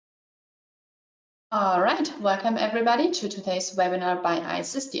All right, welcome everybody to today's webinar by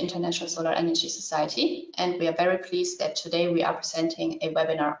ICES, the International Solar Energy Society. And we are very pleased that today we are presenting a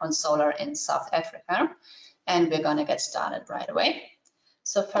webinar on solar in South Africa. And we're going to get started right away.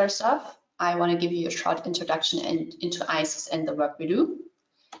 So first off, I want to give you a short introduction into ICES and the work we do.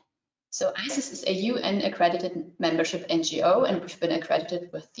 So ICES is a UN accredited membership NGO, and we've been accredited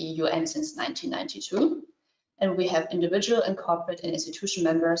with the UN since 1992. And we have individual and corporate and institution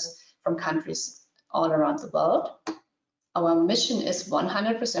members from countries all around the world. Our mission is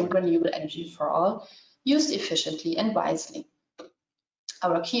 100% renewable energy for all, used efficiently and wisely.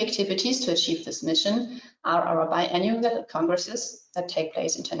 Our key activities to achieve this mission are our biannual congresses that take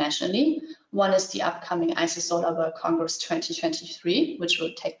place internationally. One is the upcoming ICES Solar World Congress 2023, which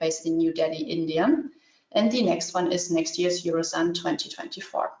will take place in New Delhi, India. And the next one is next year's Eurosun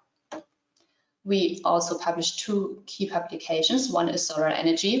 2024. We also publish two key publications. One is Solar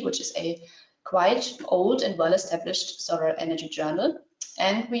Energy, which is a quite old and well-established solar energy journal.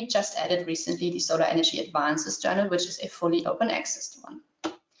 And we just added recently the Solar Energy Advances journal, which is a fully open access one.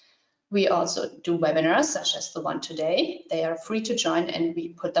 We also do webinars such as the one today. They are free to join and we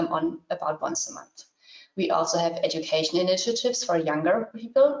put them on about once a month. We also have education initiatives for younger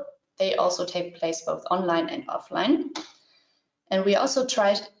people. They also take place both online and offline. And we also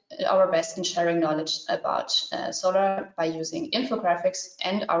tried our best in sharing knowledge about solar by using infographics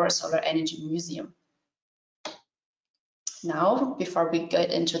and our Solar Energy Museum. Now, before we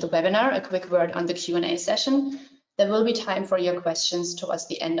get into the webinar, a quick word on the Q&A session. There will be time for your questions towards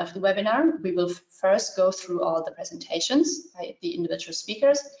the end of the webinar. We will first go through all the presentations by the individual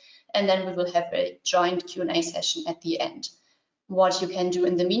speakers, and then we will have a joint Q&A session at the end. What you can do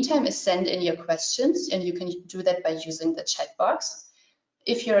in the meantime is send in your questions, and you can do that by using the chat box.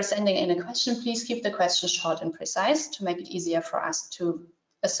 If you're sending in a question, please keep the question short and precise to make it easier for us to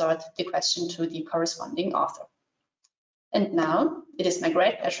assort the question to the corresponding author. And now it is my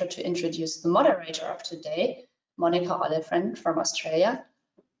great pleasure to introduce the moderator of today, Monica Oliphant from Australia.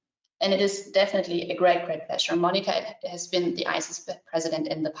 And it is definitely a great pleasure. Monica has been the ICES president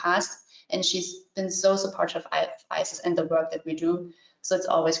in the past, and she's been so supportive of ICES and the work that we do. So it's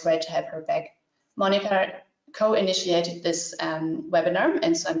always great to have her back. Monica co-initiated this webinar,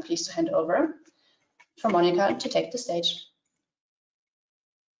 and so I'm pleased to hand over for Monica to take the stage.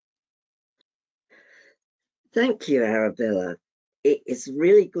 Thank you, Arabella. It is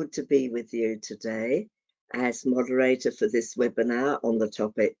really good to be with you today as moderator for this webinar on the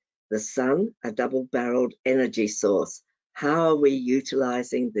topic, the sun, a double-barreled energy source. How are we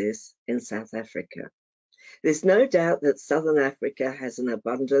utilizing this in South Africa? There's no doubt that Southern Africa has an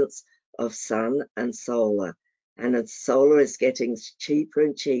abundance of sun and solar, and solar is getting cheaper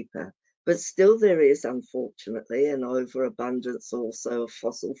and cheaper, but still there is, unfortunately, an overabundance also of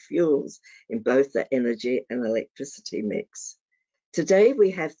fossil fuels in both the energy and electricity mix. Today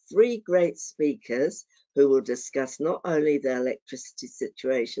we have three great speakers who will discuss not only the electricity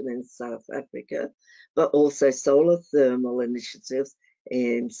situation in South Africa, but also solar thermal initiatives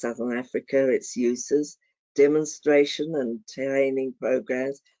in Southern Africa, its uses, demonstration and training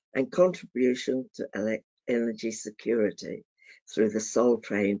programs, and contribution to energy security through the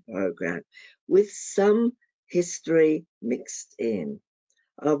SOLTRAIN program, with some history mixed in.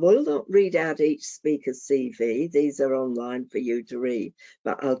 I will not read out each speaker's CV, these are online for you to read,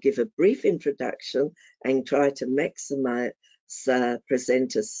 but I'll give a brief introduction and try to maximize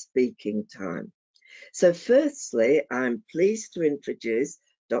presenter speaking time. So firstly, I'm pleased to introduce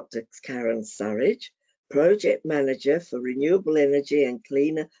Dr. Karen Surridge, Project Manager for Renewable Energy and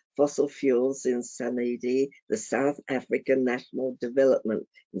Cleaner Fossil Fuels in SANEDI, the South African National Development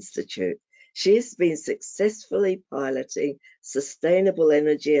Institute. She has been successfully piloting sustainable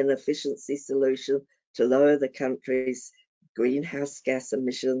energy and efficiency solutions to lower the country's greenhouse gas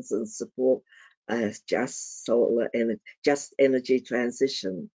emissions and support just energy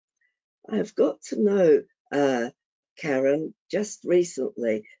transition. I've got to know Karen just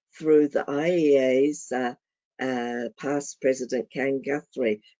recently through the IEA's past president, Can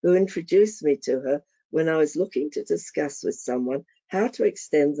Guthrie, who introduced me to her when I was looking to discuss with someone how to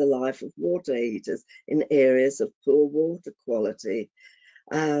extend the life of water heaters in areas of poor water quality.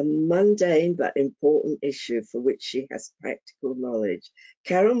 A mundane but important issue for which she has practical knowledge.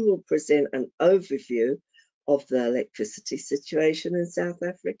 Karen will present an overview of the electricity situation in South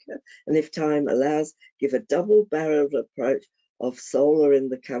Africa, and if time allows, give a double-barreled approach of solar in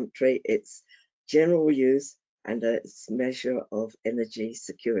the country, its general use, and its measure of energy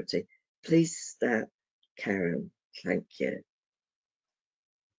security. Please start, Karen. Thank you.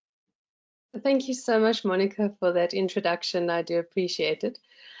 Thank you so much, Monica, for that introduction. I do appreciate it.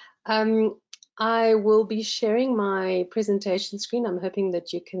 I will be sharing my presentation screen. I'm hoping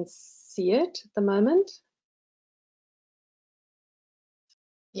that you can see it at the moment.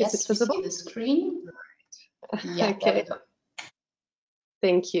 Yes, Is it visible? we see the screen. Yeah, okay. there we go.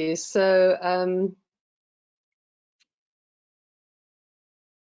 Thank you. So,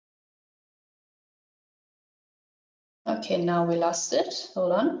 okay, now we lost it.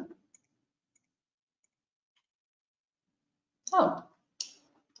 Hold on. Oh,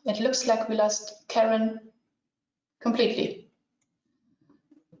 it looks like we lost Karen completely.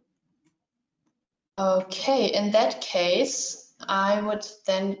 Okay, in that case, I would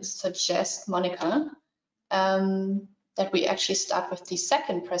then suggest, Monica, that we actually start with the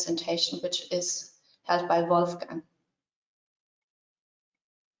second presentation, which is held by Wolfgang.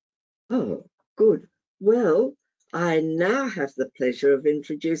 Oh, good. Well, I now have the pleasure of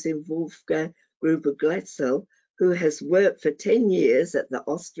introducing Wolfgang Gruber-Glatzel, who has worked for 10 years at the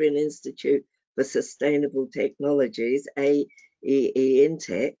Austrian Institute for Sustainable Technologies,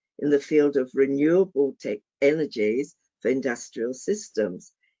 AEE-INTEC, in the field of renewable energies for industrial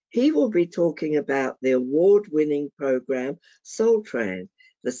systems. He will be talking about the award-winning program SOLTRAIN,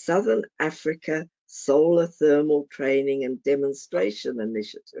 the Southern Africa Solar Thermal Training and Demonstration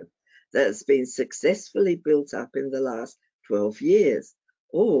Initiative that has been successfully built up in the last 12 years.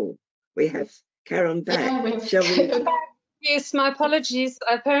 Oh, we have Karen back. Yeah, Shall we? Yes, my apologies.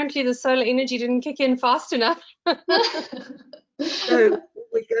 Apparently the solar energy didn't kick in fast enough. So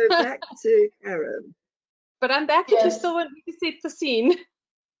we go back to Karen. But I'm back if you still want me to set the scene.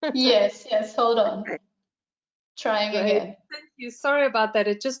 Yes, hold on. Okay. Trying Great. again. Thank you. Sorry about that.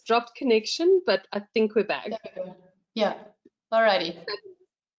 It just dropped connection, but I think we're back. There we go. Yeah, alrighty.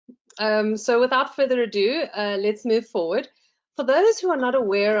 So without further ado, let's move forward. For those who are not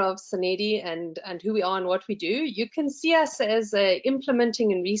aware of SANEDI and who we are and what we do, you can see us as a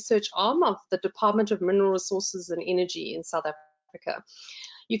implementing and research arm of the Department of Mineral Resources and Energy in South Africa.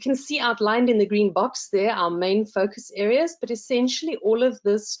 You can see outlined in the green box there our main focus areas, but essentially all of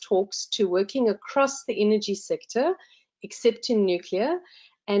this talks to working across the energy sector, except in nuclear.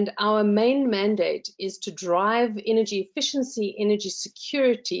 And our main mandate is to drive energy efficiency, energy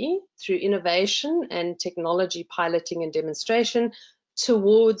security through innovation and technology piloting and demonstration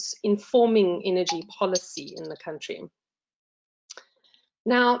towards informing energy policy in the country.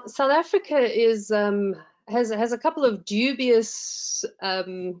 Now, South Africa is has a couple of dubious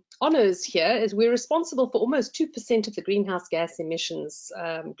honors here, as we're responsible for almost 2% of the greenhouse gas emissions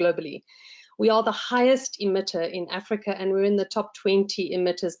globally. We are the highest emitter in Africa, and we're in the top 20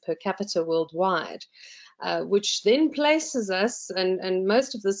 emitters per capita worldwide, which then places us, and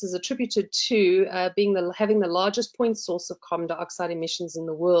most of this is attributed to having the largest point source of carbon dioxide emissions in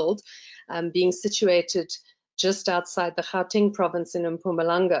the world, being situated just outside the Gauteng province in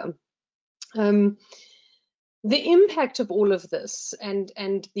Mpumalanga. The impact of all of this and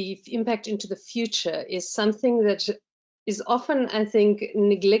the impact into the future is something that is often, I think,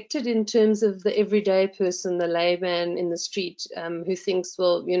 neglected in terms of the everyday person, the layman in the street, who thinks,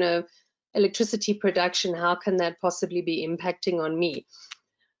 well, you know, electricity production, how can that possibly be impacting on me?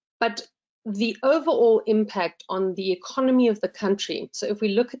 But the overall impact on the economy of the country, so if we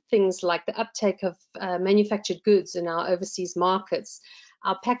look at things like the uptake of manufactured goods in our overseas markets,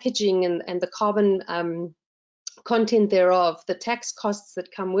 our packaging and the carbon content thereof, the tax costs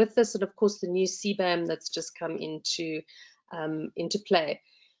that come with this, and of course the new CBAM that's just come into play.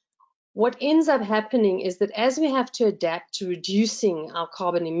 What ends up happening is that as we have to adapt to reducing our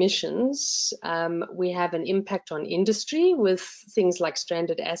carbon emissions, we have an impact on industry with things like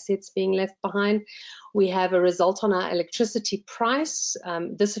stranded assets being left behind. We have a result on our electricity price.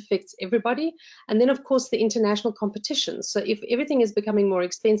 This affects everybody. And then, of course, the international competition. So if everything is becoming more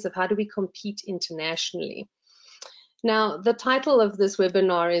expensive, how do we compete internationally? Now, the title of this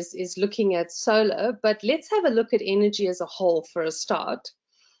webinar is looking at solar, but let's have a look at energy as a whole for a start.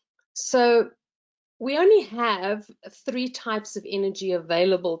 So we only have 3 types of energy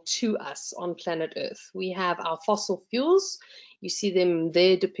available to us on planet Earth. We have our fossil fuels. You see them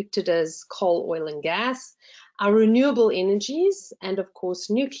there depicted as coal, oil, and gas, our renewable energies, and of course,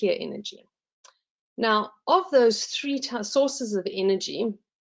 nuclear energy. Now, of those 3 sources of energy,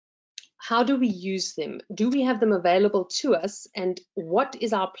 how do we use them? Do we have them available to us? And what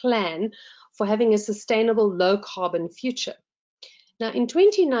is our plan for having a sustainable low carbon future? Now, in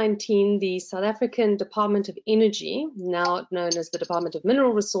 2019, the South African Department of Energy, now known as the Department of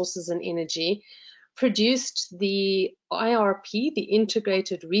Mineral Resources and Energy, produced the IRP, the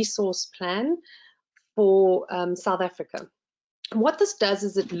Integrated Resource Plan for South Africa. And what this does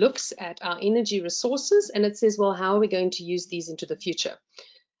is it looks at our energy resources and it says, well, how are we going to use these into the future?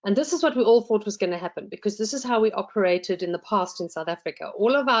 And this is what we all thought was going to happen, because this is how we operated in the past in South Africa.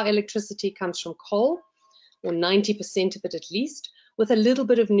 All of our electricity comes from coal, or 90% of it at least, with a little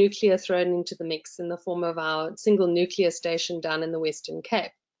bit of nuclear thrown into the mix in the form of our single nuclear station down in the Western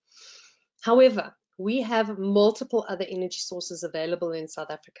Cape. However, we have multiple other energy sources available in South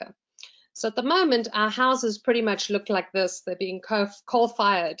Africa. So at the moment, our houses pretty much look like this. They're being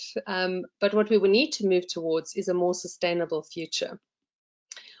coal-fired, but what we will need to move towards is a more sustainable future.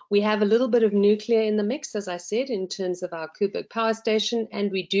 We have a little bit of nuclear in the mix, as I said, in terms of our Koeberg power station, and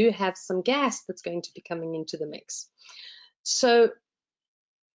we do have some gas that's going to be coming into the mix. So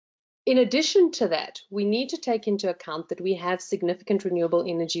in addition to that, we need to take into account that we have significant renewable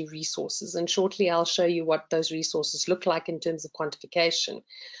energy resources, and shortly I'll show you what those resources look like in terms of quantification.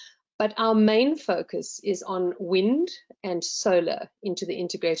 But our main focus is on wind and solar into the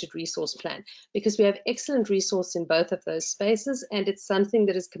integrated resource plan, because we have excellent resource in both of those spaces, and it's something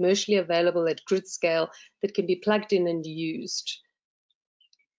that is commercially available at grid scale that can be plugged in and used.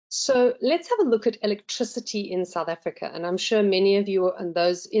 So let's have a look at electricity in South Africa. And I'm sure many of you and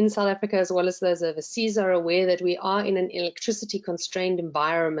those in South Africa as well as those overseas are aware that we are in an electricity constrained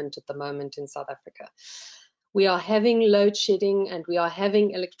environment at the moment in South Africa. We are having load shedding, and we are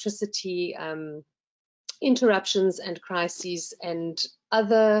having electricity interruptions and crises and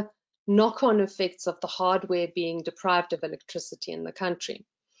other knock-on effects of the hardware being deprived of electricity in the country.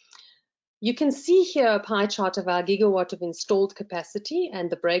 You can see here a pie chart of our gigawatt of installed capacity and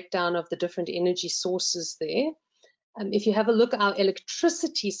the breakdown of the different energy sources there. If you have a look, our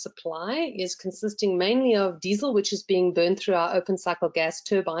electricity supply is consisting mainly of diesel, which is being burned through our open cycle gas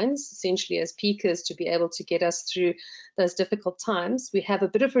turbines, essentially as peakers to be able to get us through those difficult times. We have a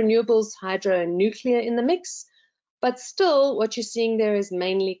bit of renewables, hydro and nuclear in the mix, but still what you're seeing there is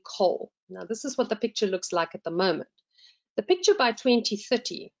mainly coal. Now this is what the picture looks like at the moment. The picture by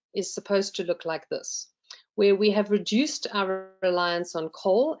 2030 is supposed to look like this, where we have reduced our reliance on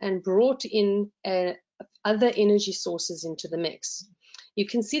coal and brought in other energy sources into the mix. You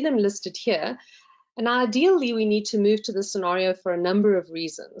can see them listed here, and ideally we need to move to this scenario for a number of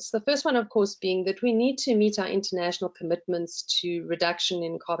reasons. The first one, of course, being that we need to meet our international commitments to reduction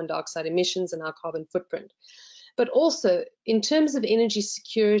in carbon dioxide emissions and our carbon footprint. But also, in terms of energy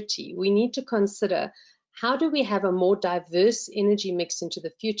security, we need to consider how do we have a more diverse energy mix into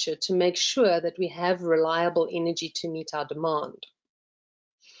the future to make sure that we have reliable energy to meet our demand.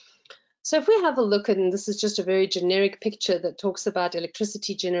 So if we have a look, and this is just a very generic picture that talks about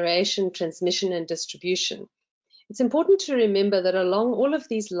electricity generation, transmission and distribution, it's important to remember that along all of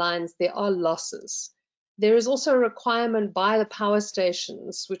these lines there are losses. There is also a requirement by the power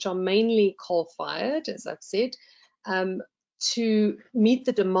stations, which are mainly coal-fired, as I've said, to meet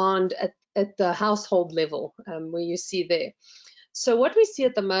the demand at the household level, where you see there. So what we see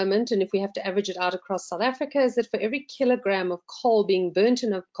at the moment, and if we have to average it out across South Africa, is that for every kilogram of coal being burnt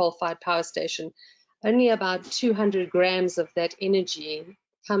in a coal-fired power station, only about 200 grams of that energy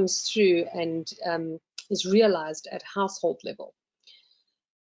comes through and is realized at household level.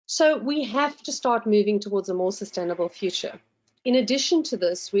 So we have to start moving towards a more sustainable future. In addition to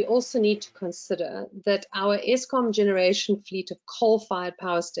this, we also need to consider that our Eskom generation fleet of coal-fired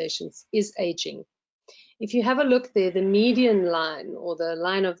power stations is aging. If you have a look there, the median line, or the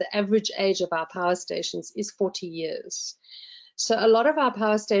line of the average age of our power stations, is 40 years. So a lot of our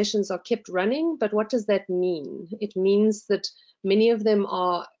power stations are kept running, but what does that mean? It means that many of them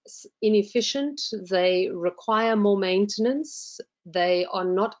are inefficient, they require more maintenance, they are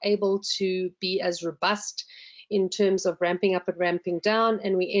not able to be as robust in terms of ramping up and ramping down,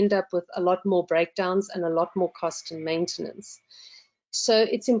 and we end up with a lot more breakdowns and a lot more cost in maintenance. So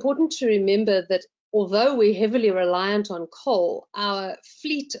it's important to remember that although we're heavily reliant on coal, our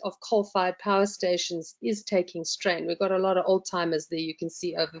fleet of coal-fired power stations is taking strain. We've got a lot of old timers there, you can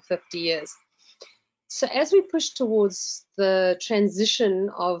see over 50 years. So as we push towards the transition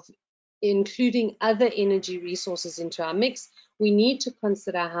of including other energy resources into our mix, we need to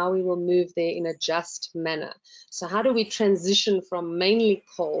consider how we will move there in a just manner. So how do we transition from mainly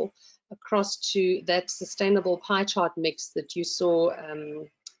coal across to that sustainable pie chart mix that you saw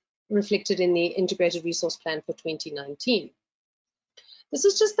reflected in the Integrated Resource Plan for 2019. This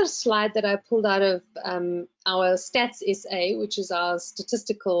is just a slide that I pulled out of our Stats SA, which is our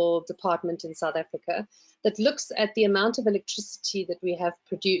statistical department in South Africa, that looks at the amount of electricity that we have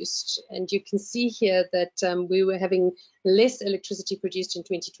produced. And you can see here that we were having less electricity produced in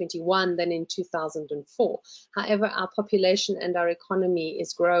 2021 than in 2004. However, our population and our economy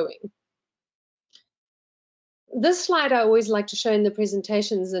is growing. This slide I always like to show in the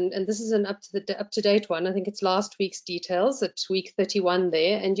presentations, and this is an up-to-date one. I think it's last week's details at week 31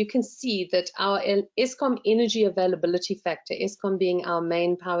 there, and you can see that our Eskom energy availability factor, Eskom being our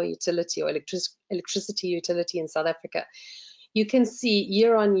main power utility or electricity utility in South Africa, you can see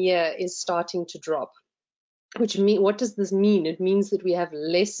year on year is starting to drop. What does this mean? It means that we have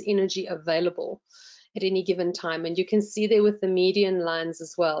less energy available at any given time. And you can see there with the median lines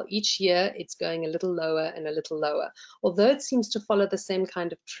as well. Each year it's going a little lower and a little lower, although it seems to follow the same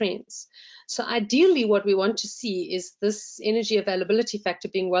kind of trends. So ideally what we want to see is this energy availability factor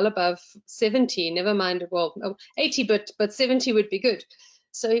being well above 70, never mind, well, 80, but 70 would be good.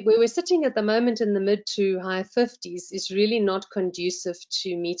 So where we're sitting at the moment in the mid to high 50s is really not conducive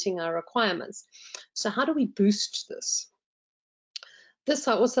to meeting our requirements. So how do we boost this? This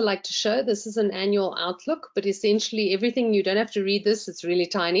I also like to show. This is an annual outlook, but essentially everything, you don't have to read this, it's really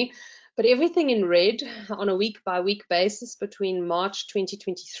tiny, but everything in red on a week-by-week basis between March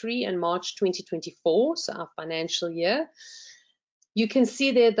 2023 and March 2024, so our financial year. You can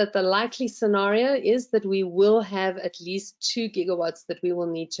see there that the likely scenario is that we will have at least 2 gigawatts that we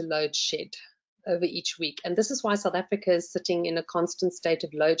will need to load shed over each week. And this is why South Africa is sitting in a constant state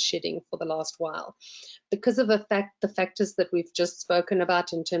of load shedding for the last while, because of the factors that we've just spoken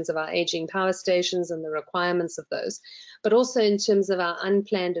about in terms of our aging power stations and the requirements of those, but also in terms of our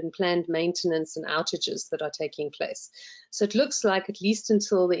unplanned and planned maintenance and outages that are taking place. So it looks like at least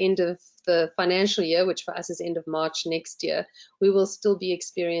until the end of the financial year, which for us is end of March next year, we will still be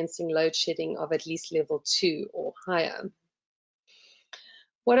experiencing load shedding of at least level 2 or higher.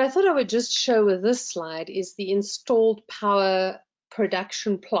 What I thought I would just show with this slide is the installed power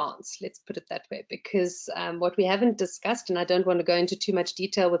production plants, let's put it that way, because what we haven't discussed, and I don't want to go into too much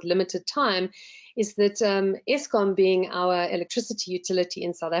detail with limited time, is that Eskom, being our electricity utility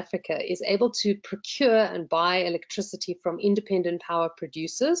in South Africa, is able to procure and buy electricity from independent power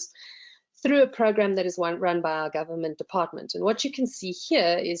producers through a program that is run by our government department. And what you can see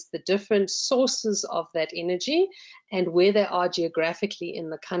here is the different sources of that energy and where they are geographically in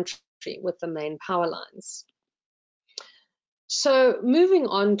the country with the main power lines. So moving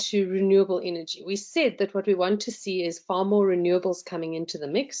on to renewable energy, we said that what we want to see is far more renewables coming into the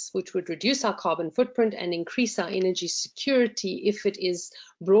mix, which would reduce our carbon footprint and increase our energy security if it is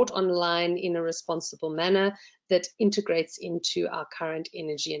brought online in a responsible manner that integrates into our current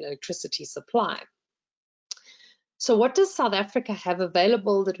energy and electricity supply. So what does South Africa have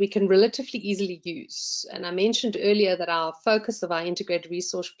available that we can relatively easily use? And I mentioned earlier that our focus of our integrated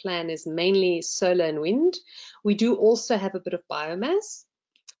resource plan is mainly solar and wind. We do also have a bit of biomass.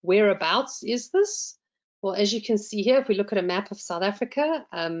 Whereabouts is this? Well, as you can see here, if we look at a map of South Africa,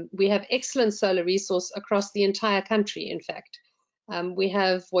 we have excellent solar resource across the entire country, in fact. We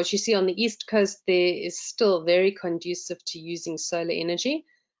have what you see on the east coast there is still very conducive to using solar energy.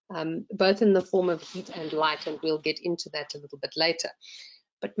 Both in the form of heat and light, and we'll get into that a little bit later.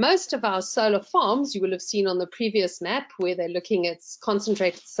 But most of our solar farms, you will have seen on the previous map, where they're looking at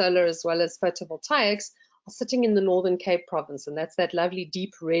concentrated solar as well as photovoltaics, are sitting in the Northern Cape province, and that's that lovely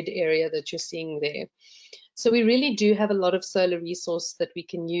deep red area that you're seeing there. So we really do have a lot of solar resource that we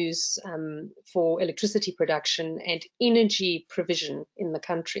can use for electricity production and energy provision in the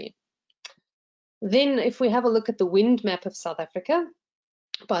country. Then if we have a look at the wind map of South Africa,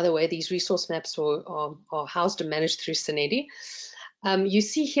 by the way, these resource maps are housed and managed through SANEDI. You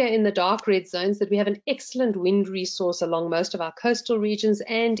see here in the dark red zones that we have an excellent wind resource along most of our coastal regions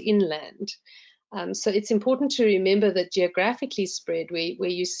and inland. So it's important to remember that geographically spread, where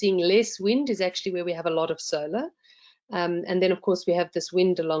you're seeing less wind is actually where we have a lot of solar. And then, of course, we have this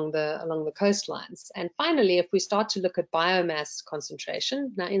wind along the coastlines. And finally, if we start to look at biomass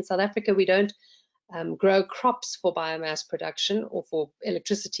concentration, now in South Africa, we don't grow crops for biomass production or for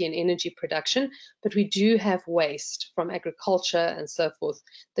electricity and energy production, but we do have waste from agriculture and so forth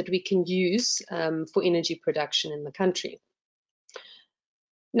that we can use for energy production in the country.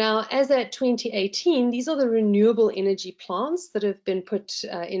 Now, as at 2018, these are the renewable energy plants that have been put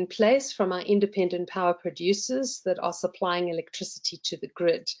in place from our independent power producers that are supplying electricity to the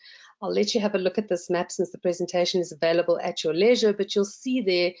grid. I'll let you have a look at this map since the presentation is available at your leisure, but you'll see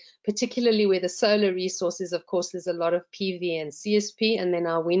there, particularly where the solar resources, of course, there's a lot of PV and CSP, and then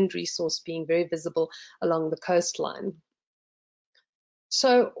our wind resource being very visible along the coastline.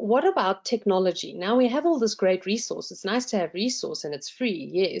 So what about technology? Now we have all this great resource. It's nice to have resource and it's free,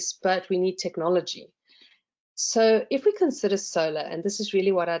 yes, but we need technology. So if we consider solar, and this is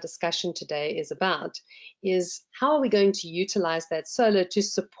really what our discussion today is about, is how are we going to utilize that solar to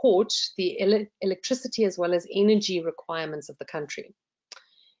support the electricity as well as energy requirements of the country?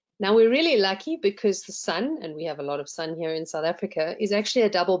 Now we're really lucky because the sun, and we have a lot of sun here in South Africa, is actually a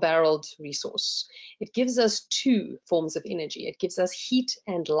double-barreled resource. It gives us two forms of energy. It gives us heat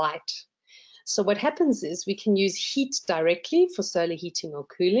and light. So what happens is we can use heat directly for solar heating or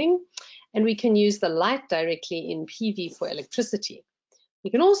cooling, and we can use the light directly in PV for electricity.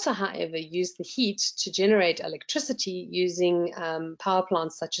 We can also, however, use the heat to generate electricity using power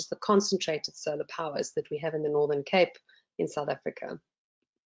plants such as the concentrated solar powers that we have in the Northern Cape in South Africa.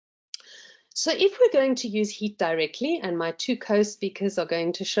 So if we're going to use heat directly, and my two co-speakers are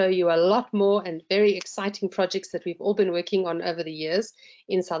going to show you a lot more and very exciting projects that we've all been working on over the years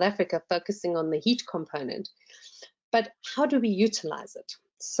in South Africa, focusing on the heat component. But how do we utilize it?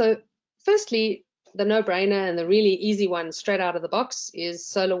 So firstly, the no-brainer and the really easy one straight out of the box is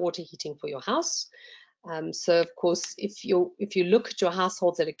solar water heating for your house. So of course, if you look at your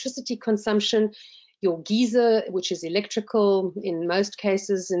household's electricity consumption, your geyser, which is electrical in most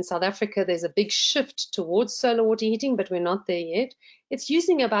cases in South Africa, there's a big shift towards solar water heating, but we're not there yet. It's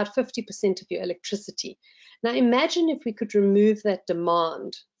using about 50% of your electricity. Now imagine if we could remove that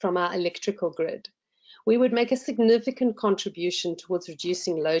demand from our electrical grid. We would make a significant contribution towards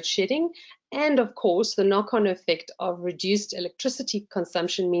reducing load shedding, and of course the knock-on effect of reduced electricity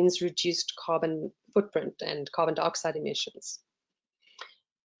consumption means reduced carbon footprint and carbon dioxide emissions.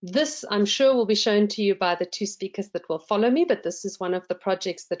 This, I'm sure, will be shown to you by the two speakers that will follow me, but this is one of the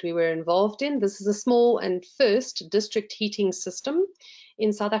projects that we were involved in. This is a small and first district heating system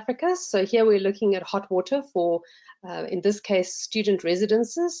in South Africa. So here we're looking at hot water for, in this case, student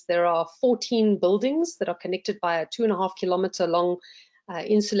residences. There are 14 buildings that are connected by a 2.5 kilometer long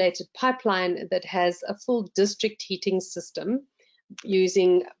insulated pipeline that has a full district heating system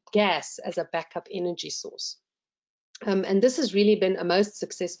using gas as a backup energy source. And this has really been a most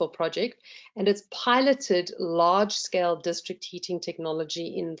successful project, and it's piloted large-scale district heating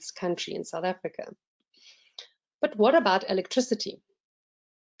technology in this country, in South Africa. But what about electricity?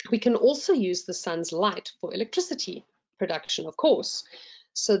 We can also use the sun's light for electricity production, of course.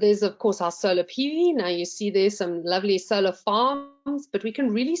 So there's, of course, our solar PV. Now you see there's some lovely solar farms, but we can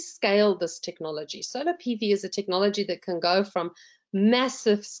really scale this technology. Solar PV is a technology that can go from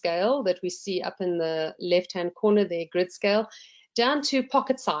massive scale that we see up in the left-hand corner there, grid scale, down to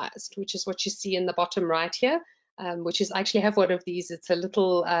pocket-sized, which is what you see in the bottom right here, which is, I actually have one of these. It's a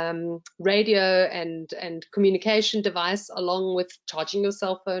little radio and communication device along with charging your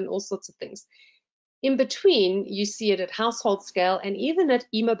cell phone, all sorts of things. In between, you see it at household scale and even at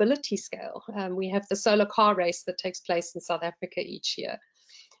e-mobility scale. We have the solar car race that takes place in South Africa each year.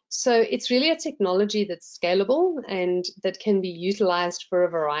 So it's really a technology that's scalable and that can be utilized for a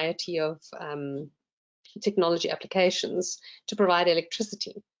variety of technology applications to provide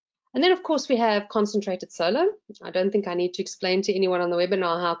electricity. And then, of course, we have concentrated solar. I don't think I need to explain to anyone on the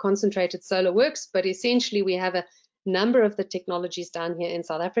webinar how concentrated solar works, but essentially we have a number of the technologies down here in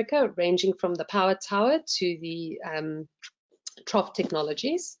South Africa, ranging from the power tower to the trough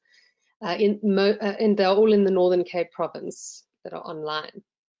technologies, and they're all in the Northern Cape province that are online.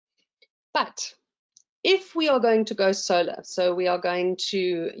 But if we are going to go solar, so we are going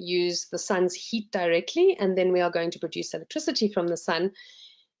to use the sun's heat directly, and then we are going to produce electricity from the sun.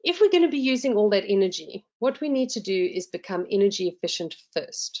 If we're going to be using all that energy, what we need to do is become energy efficient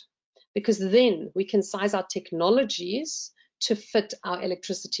first, because then we can size our technologies to fit our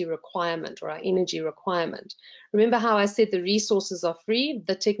electricity requirement or our energy requirement. Remember how I said the resources are free?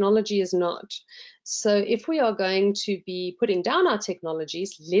 The technology is not. So if we are going to be putting down our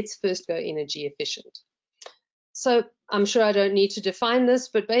technologies, let's first go energy efficient. So I'm sure I don't need to define this,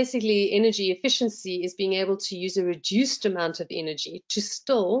 but basically energy efficiency is being able to use a reduced amount of energy to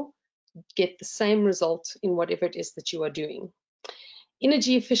still get the same result in whatever it is that you are doing.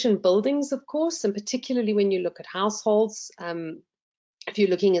 Energy efficient buildings, of course, and particularly when you look at households, if you're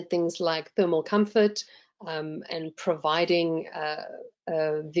looking at things like thermal comfort and providing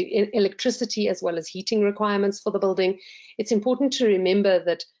the electricity as well as heating requirements for the building, it's important to remember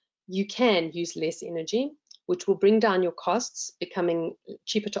that you can use less energy, which will bring down your costs, becoming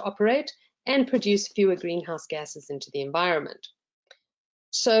cheaper to operate and produce fewer greenhouse gases into the environment.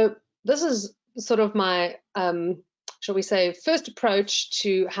 So this is sort of my shall we say, first approach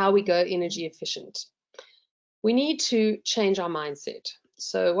to how we go energy efficient. We need to change our mindset.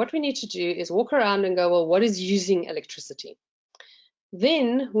 So what we need to do is walk around and go, well, what is using electricity?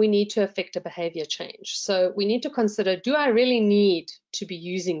 Then we need to affect a behavior change. So we need to consider, do I really need to be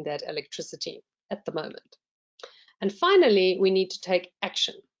using that electricity at the moment? And finally, we need to take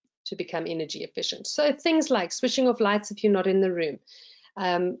action to become energy efficient. So things like switching off lights if you're not in the room,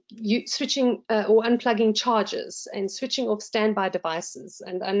 you switching or unplugging chargers and switching off standby devices.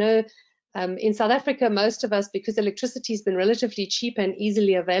 And I know in South Africa, most of us, because electricity has been relatively cheap and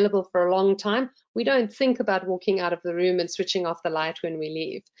easily available for a long time, we don't think about walking out of the room and switching off the light when we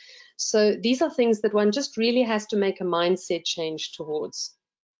leave. So these are things that one just really has to make a mindset change towards.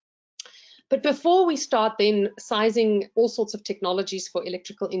 But before we start then sizing all sorts of technologies for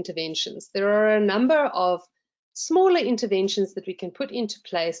electrical interventions, there are a number of smaller interventions that we can put into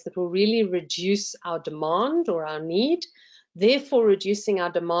place that will really reduce our demand or our need, therefore reducing our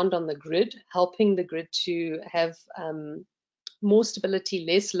demand on the grid, helping the grid to have more stability,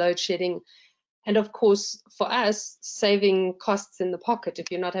 less load shedding, and of course, for us, saving costs in the pocket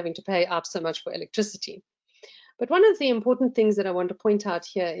if you're not having to pay up so much for electricity. But one of the important things that I want to point out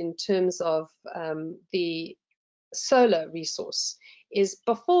here in terms of the solar resource is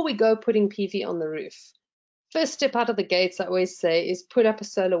before we go putting PV on the roof, first step out of the gates, I always say, is put up a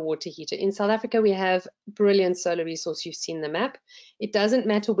solar water heater. In South Africa, we have brilliant solar resource. You've seen the map. It doesn't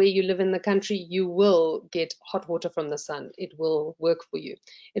matter where you live in the country, you will get hot water from the sun. It will work for you.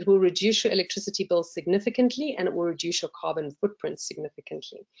 It will reduce your electricity bill significantly, and it will reduce your carbon footprint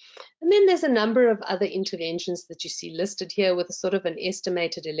significantly. And then there's a number of other interventions that you see listed here with a sort of an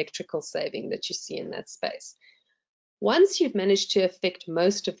estimated electrical saving that you see in that space. Once you've managed to affect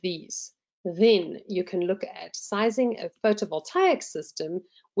most of these, then you can look at sizing a photovoltaic system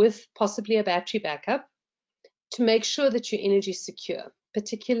with possibly a battery backup to make sure that your energy is secure,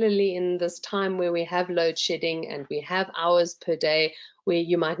 particularly in this time where we have load shedding and we have hours per day where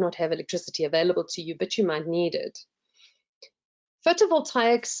you might not have electricity available to you, but you might need it.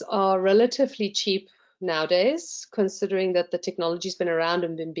 Photovoltaics are relatively cheap nowadays, considering that the technology's been around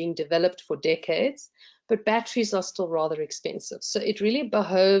and been being developed for decades, but batteries are still rather expensive. So it really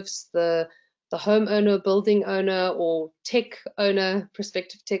behoves the homeowner, building owner, or tech owner,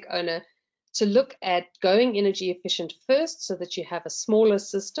 prospective tech owner, to look at going energy efficient first so that you have a smaller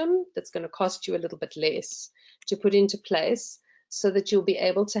system that's going to cost you a little bit less to put into place so that you'll be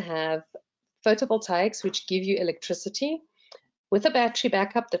able to have photovoltaics which give you electricity with a battery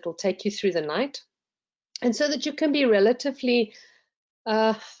backup that will take you through the night, and so that you can be relatively,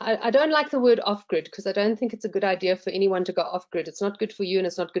 I don't like the word off-grid because I don't think it's a good idea for anyone to go off-grid. It's not good for you and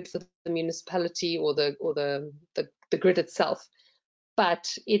it's not good for the municipality or the grid itself.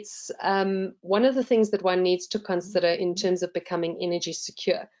 But it's one of the things that one needs to consider in terms of becoming energy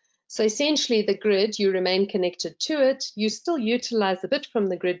secure. So essentially the grid, you remain connected to it, you still utilize a bit from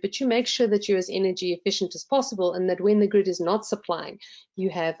the grid, but you make sure that you're as energy efficient as possible and that when the grid is not supplying, you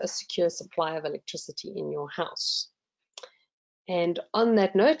have a secure supply of electricity in your house. And on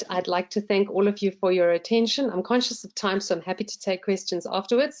that note, I'd like to thank all of you for your attention. I'm conscious of time, so I'm happy to take questions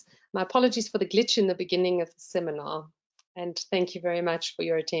afterwards. My apologies for the glitch in the beginning of the seminar, and thank you very much for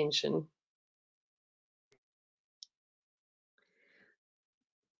your attention.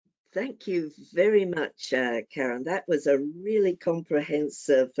 Thank you very much, Karen. That was a really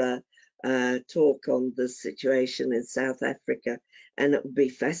comprehensive talk on the situation in South Africa, and it would be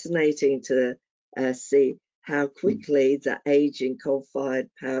fascinating to see how quickly the aging coal-fired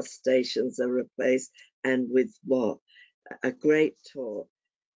power stations are replaced and with what. A great talk.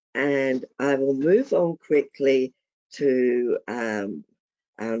 And I will move on quickly to our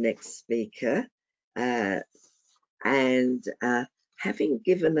next speaker. Having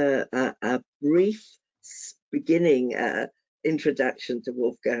given a brief beginning introduction to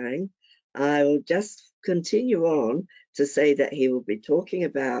Wolfgang, I will just continue on to say that he will be talking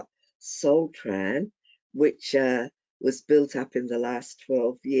about SOLTRAIN, which was built up in the last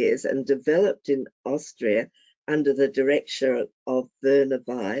 12 years and developed in Austria under the direction of Werner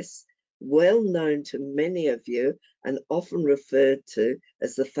Weiss, well known to many of you and often referred to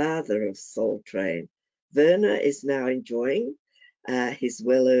as the father of SOLTRAIN. Werner is now enjoying his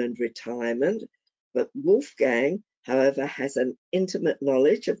well-earned retirement, but Wolfgang, however, has an intimate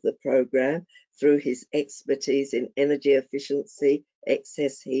knowledge of the program through his expertise in energy efficiency,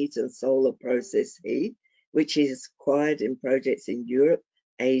 excess heat and solar process heat, which he has acquired in projects in Europe,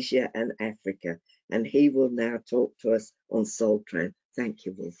 Asia and Africa. And he will now talk to us on SOLTRAIN. Thank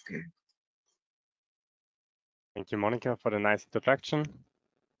you, Wolfgang. Thank you, Monica, for the nice introduction.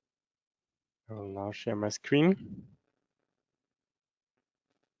 I will now share my screen.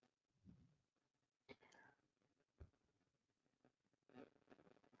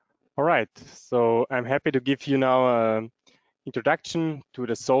 All right, so I'm happy to give you now an introduction to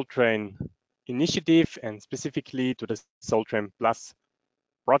the SOLTRAIN initiative and specifically to the SOLTRAIN Plus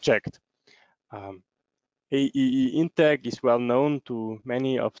project. AEE Intec is well known to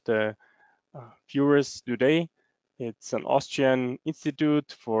many of the viewers today. It's an Austrian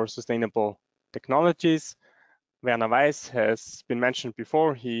Institute for Sustainable Technologies. Werner Weiss has been mentioned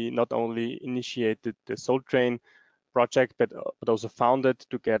before. He not only initiated the SOLTRAIN project, but also founded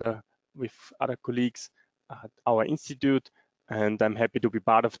together with other colleagues our institute. And I'm happy to be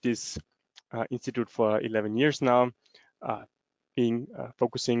part of this institute for 11 years now,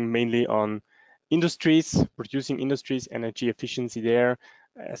 focusing mainly on industries, producing industries, energy efficiency there,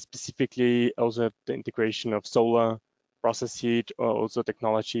 specifically also the integration of solar, process heat, or also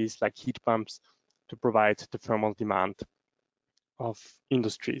technologies like heat pumps to provide the thermal demand of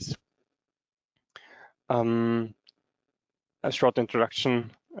industries. A short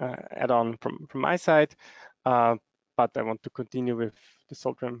introduction add-on from my side, but I want to continue with the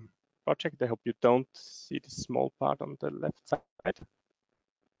SOLTRAIN project. I hope you don't see the small part on the left side.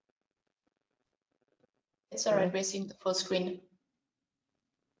 It's all right, we're seeing the full screen.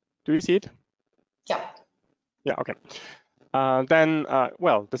 Do you see it? Yeah. Yeah, okay.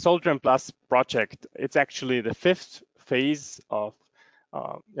 Well, the SOLTRAIN Plus project, it's actually the 5th phase of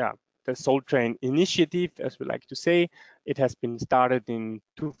the SOLTRAIN initiative, as we like to say. It has been started in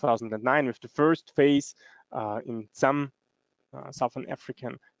 2009 with the first phase in some Southern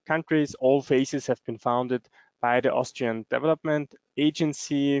African countries. All phases have been founded by the Austrian Development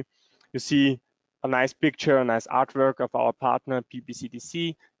Agency. You see a nice picture, a nice artwork of our partner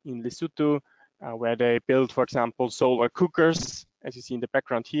PBCDC in Lesotho, where they build, for example, solar cookers, as you see in the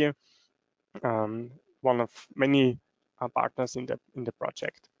background here. One of many partners in the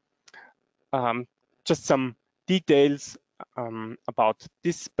project. Just some details about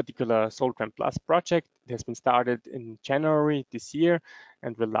this particular SOLTRAIN Plus project. It has been started in January this year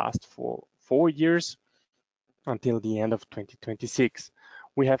and will last for 4 years until the end of 2026.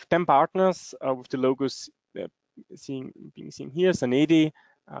 We have 10 partners with the logos being seen here. Sanedi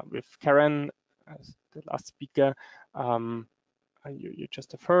with Karen as the last speaker. You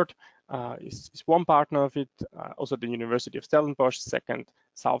just have heard is one partner of it. Also the University of Stellenbosch, second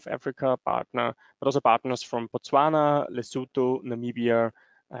South Africa partner, but also partners from Botswana, Lesotho, Namibia,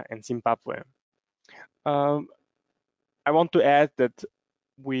 and Zimbabwe. I want to add that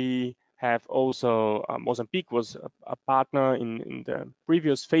we have also Mozambique was a partner in the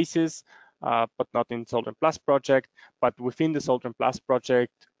previous phases, but not in SOLTRAIN Plus project. But within the SOLTRAIN Plus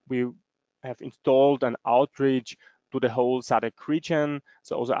project, we have installed an outreach to the whole SADC region,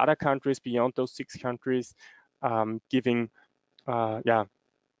 so also other countries beyond those 6 countries, giving the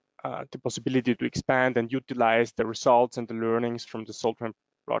possibility to expand and utilize the results and the learnings from the SOLTRAIN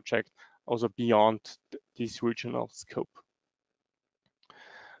project also beyond this regional scope.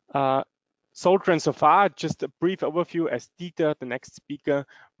 SOLTRAIN so far, just a brief overview, as Dieter, the next speaker,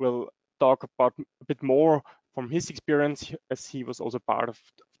 will talk about a bit more from his experience, as he was also part of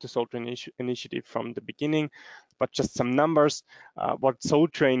the SOLTRAIN initiative from the beginning. But just some numbers, what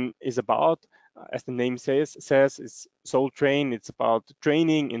SOLTRAIN is about, as the name says is SOLTRAIN. It's about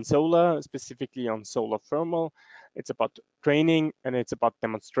training in solar, specifically on solar thermal. It's about training and it's about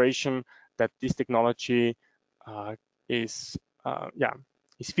demonstration that this technology is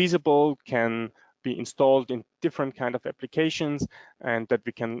feasible, can be installed in different kind of applications, and that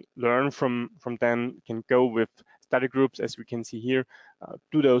we can learn from them, can go with study groups, as we can see here,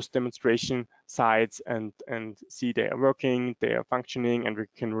 to those demonstration sites and see they are working, they are functioning, and we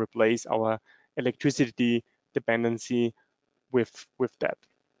can replace our electricity dependency with that.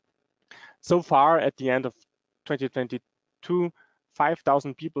 So far, at the end of 2022,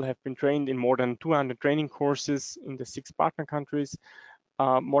 5,000 people have been trained in more than 200 training courses in the 6 partner countries.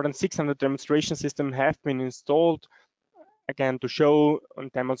 More than 600 demonstration systems have been installed, again, to show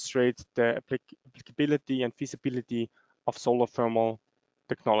and demonstrate the applicability and feasibility of solar thermal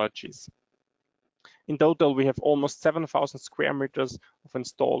technologies. In total, we have almost 7,000 square meters of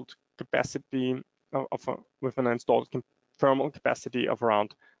installed capacity, with an installed thermal capacity of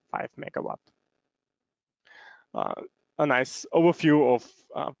around 5 megawatt. A nice overview of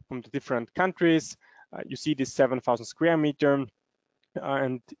from the different countries. You see this 7,000 square meter.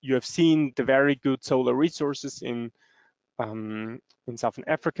 And you have seen the very good solar resources in Southern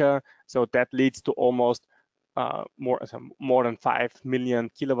Africa. So that leads to almost more than 5 million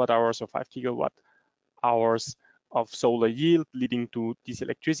kilowatt hours or 5 gigawatt hours of solar yield, leading to these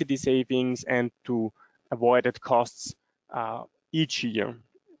electricity savings and to avoided costs each year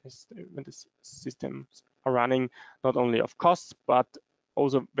when the systems are running, not only of costs, but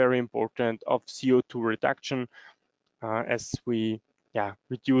also very important of CO2 reduction, as we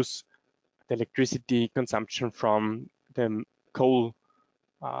reduce the electricity consumption from the coal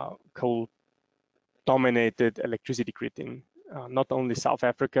dominated electricity grid in not only South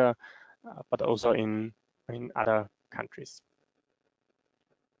Africa, but also in in other countries.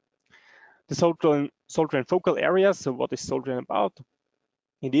 The SOLTRAIN focal areas. So what is SOLTRAIN about?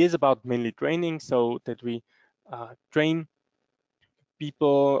 It is about mainly training, so that we train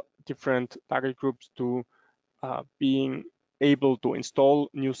people, different target groups, to being able to install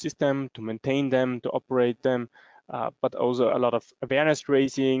new system, to maintain them, to operate them, but also a lot of awareness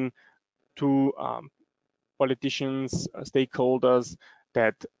raising to politicians, stakeholders,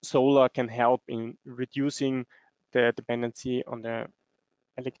 that solar can help in reducing the dependency on the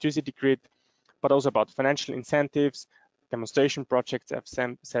electricity grid, but also about financial incentives, demonstration projects I've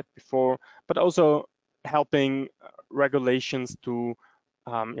said before, but also helping regulations to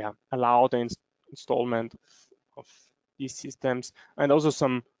allow the installment of these systems, and also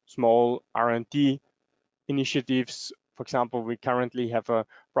some small R&D initiatives. For example, we currently have a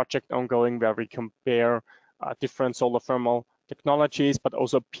project ongoing where we compare different solar thermal technologies, but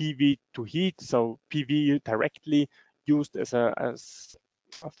also PV to heat. So PV directly used as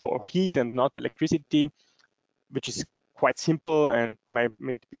for heat and not electricity, which is quite simple and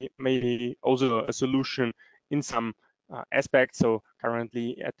maybe also a solution in some aspects. So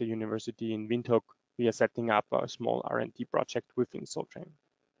currently at the university in Windhoek, we are setting up a small R&D project within SOLTRAIN.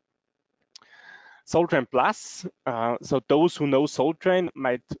 SOLTRAIN Plus. So those who know SOLTRAIN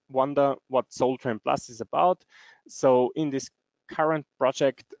might wonder what SOLTRAIN Plus is about. So in this current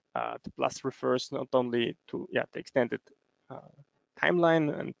project, the Plus refers not only to the extended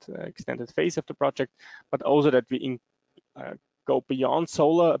timeline and extended phase of the project, but also that we go beyond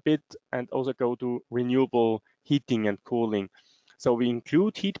solar a bit and also go to renewable heating and cooling. So we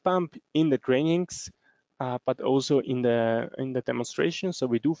include heat pump in the trainings, but also in the demonstration. So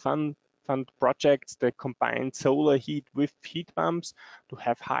we do fund projects that combine solar heat with heat pumps to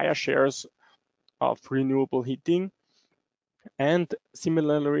have higher shares of renewable heating. And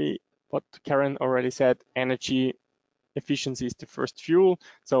similarly, what Karen already said, energy efficiency is the first fuel.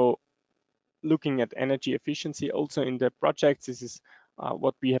 So looking at energy efficiency also in the projects, this is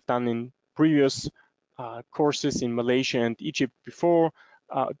what we have done in previous courses in Malaysia and Egypt before,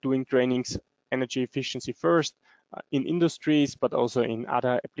 doing trainings, energy efficiency first, in industries, but also in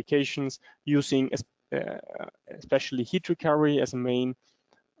other applications, using especially heat recovery as a main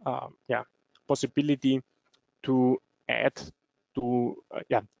possibility to add to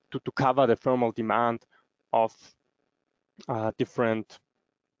cover the thermal demand of different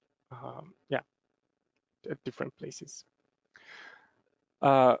different places.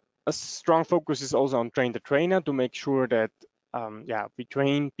 A strong focus is also on train the trainer to make sure that we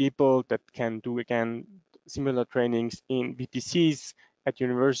train people that can do again similar trainings in VTCs at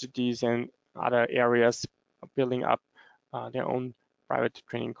universities and other areas, building up their own private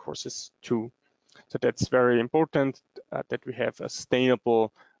training courses too. So that's very important that we have a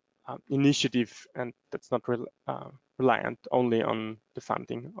sustainable initiative, and that's not reliant only on the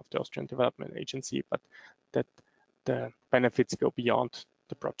funding of the Austrian Development Agency, but that the benefits go beyond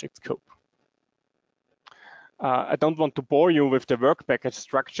the project scope. I don't want to bore you with the work package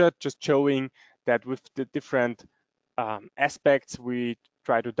structure, just showing that with the different aspects, we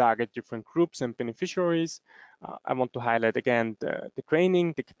try to target different groups and beneficiaries. I want to highlight again the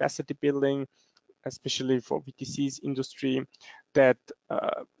training, the capacity building, especially for VTC's industry, that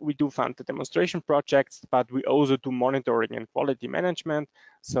we do fund the demonstration projects, but we also do monitoring and quality management.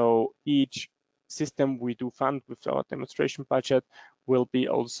 So each system we do fund with our demonstration budget will be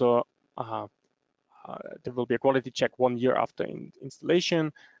also there will be a quality check 1 year after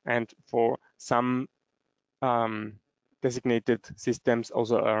installation, and for some designated systems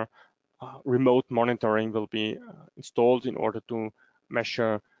also a remote monitoring will be installed in order to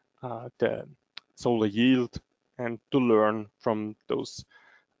measure the solar yield and to learn from those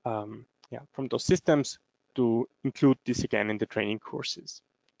systems, to include this again in the training courses.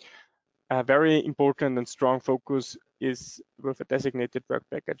 A very important and strong focus is with a designated work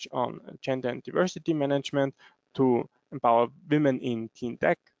package on gender and diversity management to empower women in clean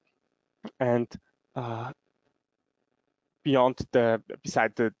tech, and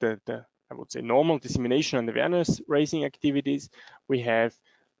beside the I would say normal dissemination and awareness raising activities, we have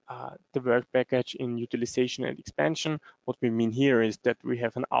the work package in utilization and expansion. What we mean here is that we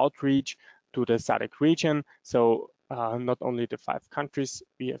have an outreach to the SADC region, so not only the 5 countries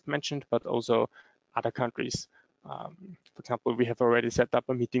we have mentioned, but also other countries. For example, we have already set up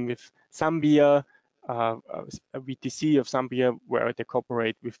a meeting with Zambia, a VTC of Zambia, where they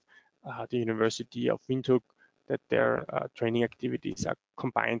cooperate with the University of Windhoek, that their training activities are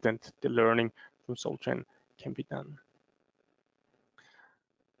combined and the learning from SOLTRAIN can be done.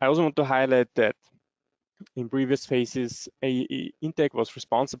 I also want to highlight that in previous phases, AE Intec was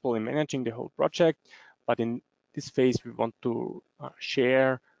responsible in managing the whole project, but in this phase we want to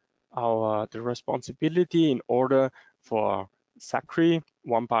share the responsibility in order for SACRI,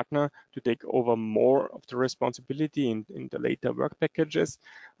 one partner, to take over more of the responsibility in the later work packages.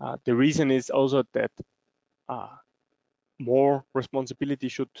 The reason is also that more responsibility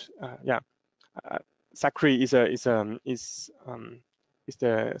should, SACRI is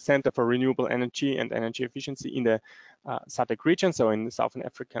the Center for Renewable Energy and Energy Efficiency in the SADC region, so in the Southern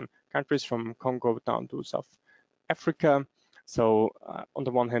African countries from Congo down to South Africa. So on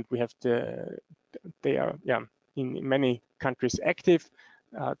the one hand, we have they are in many countries active.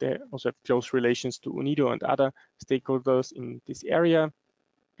 They also have close relations to UNIDO and other stakeholders in this area.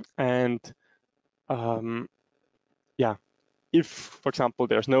 And if, for example,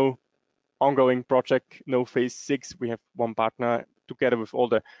 there's no ongoing project, no phase 6, we have one partner together with all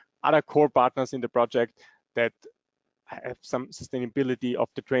the other core partners in the project that have some sustainability of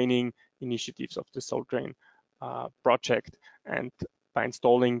the training initiatives of the SOLTRAIN project. And by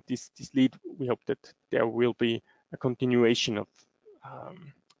installing this lead, we hope that there will be a continuation of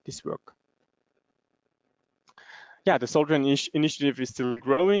this work. Yeah, the SOLTRAIN initiative is still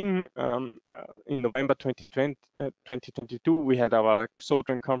growing. In November 2022, we had our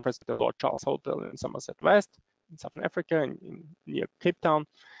SOLTRAIN conference at the Lord Charles Hotel in Somerset West, in Southern Africa, near Cape Town.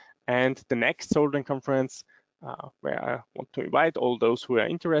 And the next SOLTRAIN conference, where I want to invite all those who are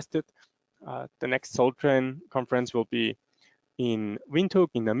interested, the next SOLTRAIN conference will be in Windhoek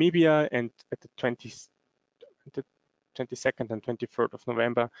in Namibia, and at the 22nd and 23rd of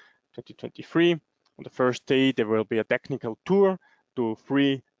November 2023. On the first day, there will be a technical tour to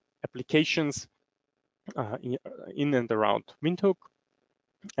 3 applications in and around Windhoek.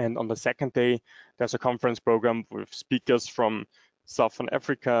 And on the second day, there's a conference program with speakers from Southern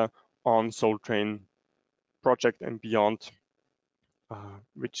Africa on SOLTRAIN project and beyond,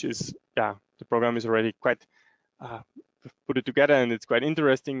 which is, the program is already quite put it together and it's quite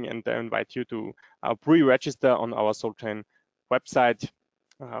interesting. And I invite you to pre-register on our SOLTRAIN website.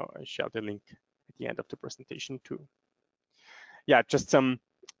 I share the link at the end of the presentation too. Yeah, just some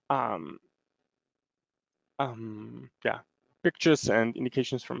pictures and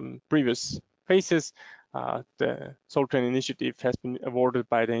indications from previous phases. The SOLTRAIN initiative has been awarded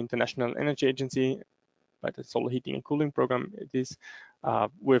by the International Energy Agency, by the Solar Heating and Cooling Program. It is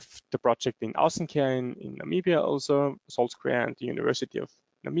with the project in Ausenkær in Namibia, also SOLTRAIN and the University of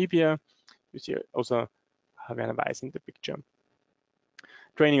Namibia. You see also Werner Weiss in the picture.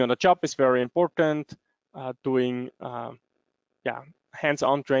 Training on the job is very important. Doing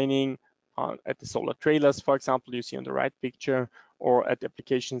hands-on training at the solar trailers, for example, you see on the right picture, or at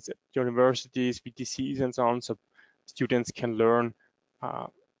applications at universities, VTCs, and so on, so students can learn,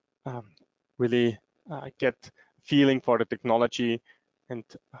 really get feeling for the technology and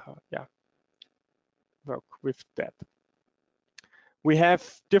work with that. We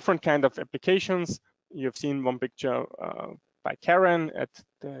have different kind of applications. You've seen one picture by Karen at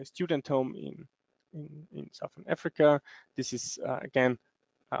the student home in Southern Africa. This is again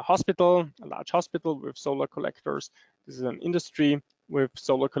a hospital, a large hospital with solar collectors. This is an industry with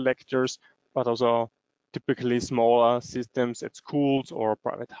solar collectors, but also typically smaller systems at schools or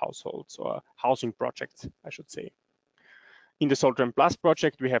private households or housing projects, I should say. In the SOLTRAIN Plus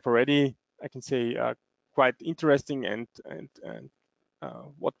project, we have already, I can say, quite interesting and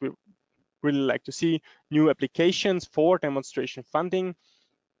what we really like to see, new applications for demonstration funding.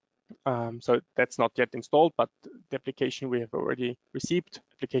 So that's not yet installed, but the application we have already received,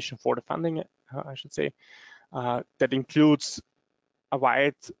 application for the funding, I should say, that includes a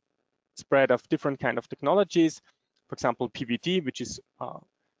wide spread of different kind of technologies. For example, PVD, which is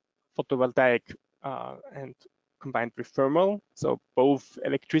photovoltaic and combined with thermal. So both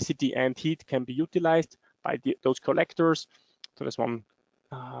electricity and heat can be utilized by those collectors. So there's one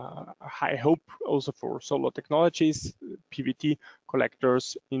high hope also for solar technologies, PVT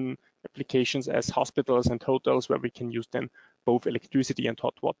collectors in applications as hospitals and hotels, where we can use then both electricity and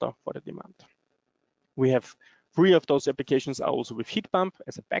hot water for the demand. We have 3 of those applications are also with heat pump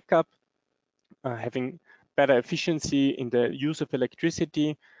as a backup, having better efficiency in the use of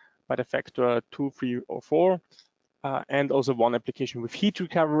electricity by the factor 2, 3, or 4, and also one application with heat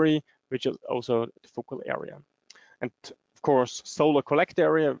recovery, which is also the focal area. And of course, solar collect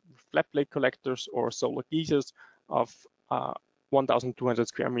area, flat plate collectors or solar geysers of 1,200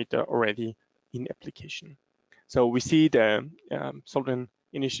 square meter already in application. So we see the SOLTRAIN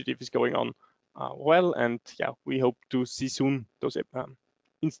initiative is going on well, and we hope to see soon those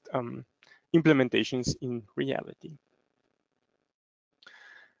implementations in reality.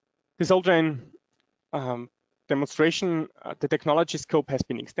 The SOLTRAIN demonstration, the technology scope has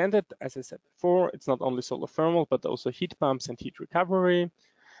been extended. As I said before, it's not only solar thermal, but also heat pumps and heat recovery.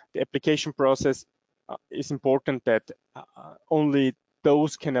 The application process is important that only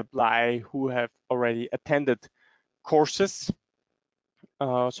those can apply who have already attended courses,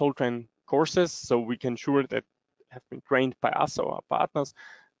 SOLTRAIN courses, so we can ensure that have been trained by us or our partners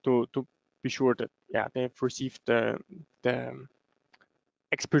to be sure that they've received the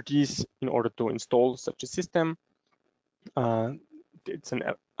expertise in order to install such a system. It's an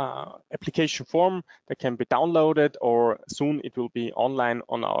application form that can be downloaded, or soon it will be online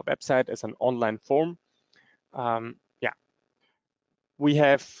on our website as an online form. We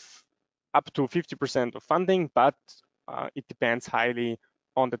have up to 50% of funding, but it depends highly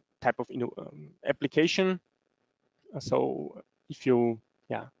on the type of application. So if you,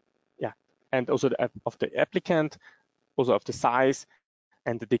 and also of the applicant, also of the size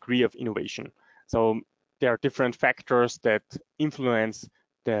and the degree of innovation. So there are different factors that influence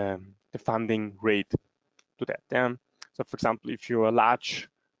the funding rate to that. So for example, if you're a large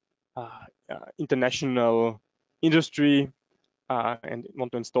international industry and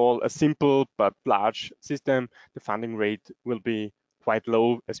want to install a simple but large system, the funding rate will be quite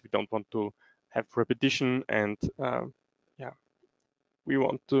low, as we don't want to have repetition, and we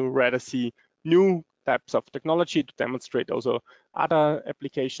want to rather see new types of technology to demonstrate also other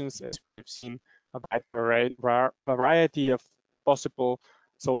applications, as we've seen a wide variety of possible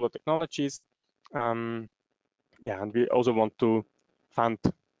solar technologies. And we also want to fund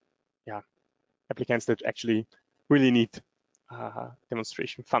applicants that actually really need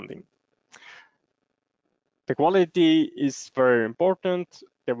demonstration funding. The quality is very important.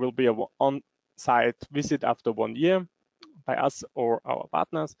 There will be an on-site visit after 1 year by us or our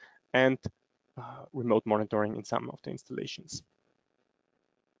partners, and remote monitoring in some of the installations.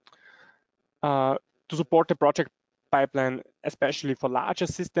 To support the project pipeline, especially for larger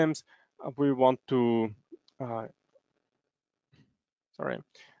systems, we want to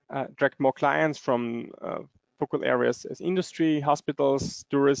attract more clients from focal areas as industry, hospitals,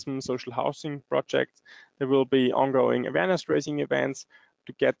 tourism, social housing projects. There will be ongoing awareness raising events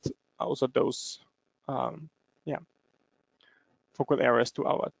to get also those focal areas to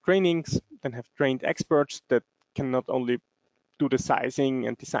our trainings, then have trained experts that can not only do the sizing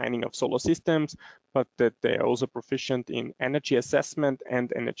and designing of solar systems, but that they are also proficient in energy assessment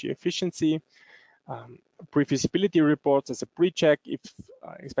and energy efficiency. Pre-feasibility reports as a pre-check, if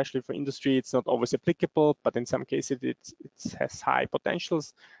especially for industry, it's not always applicable, but in some cases it has high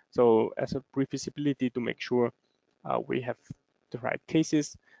potentials. So as a pre-feasibility to make sure we have the right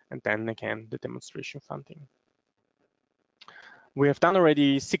cases, and then again the demonstration funding. We have done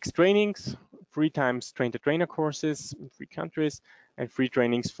already 6 trainings, 3 times train-the-trainer courses in 3 countries, and 3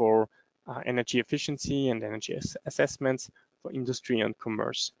 trainings for energy efficiency and energy assessments for industry and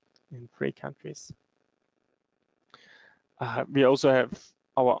commerce in 3 countries. We also have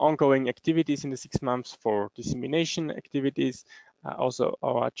our ongoing activities in the 6 months for dissemination activities. Also,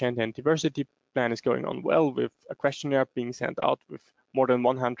 our gender and diversity plan is going on well, with a questionnaire being sent out with more than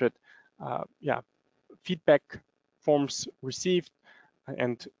 100 feedback forms received,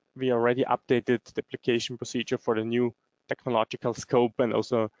 and we already updated the application procedure for the new technological scope and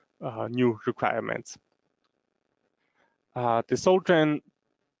also new requirements. The SOLTRAIN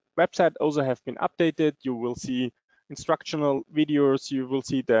website also have been updated. You will see instructional videos, you will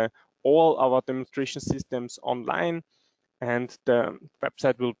see all our demonstration systems online, and the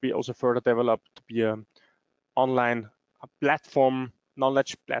website will be also further developed to be an online platform,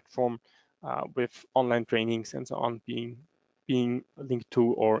 knowledge platform with online trainings and so on being linked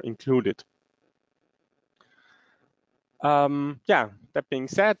to or included. That being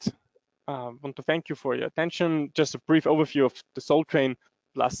said, I want to thank you for your attention. Just a brief overview of the SOLTRAIN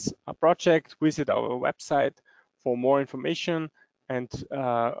Plus project. Visit our website for more information, and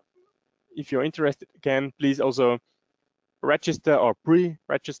if you're interested, again, please also register or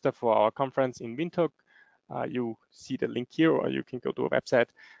pre-register for our conference in Windhoek. You see the link here, or you can go to our website.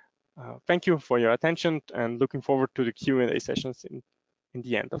 Thank you for your attention, and looking forward to the Q&A sessions in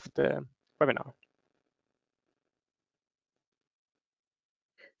the end of the webinar.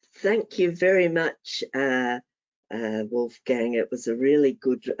 Thank you very much, Wolfgang. It was a really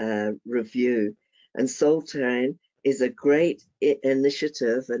good review, and SOLTRAIN is a great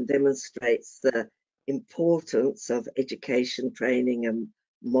initiative and demonstrates the importance of education, training and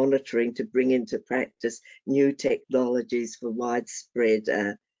monitoring to bring into practice new technologies for widespread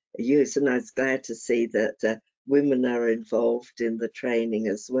use. And I was glad to see that women are involved in the training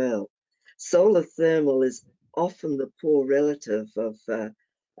as well. Solar thermal is often the poor relative of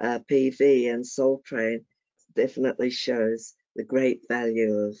PV, and SOLTRAIN definitely shows the great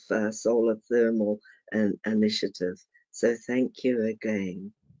value of solar thermal and initiative. So thank you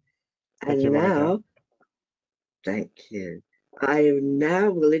again. Thank you, Monica. Thank you. I now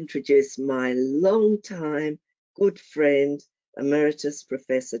will introduce my long-time good friend, Emeritus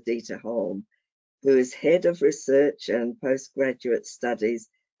Professor Dieter Holm, who is Head of Research and Postgraduate Studies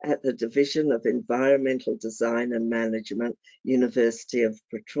at the Division of Environmental Design and Management, University of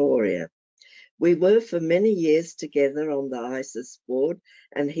Pretoria. We were for many years together on the ISIS board,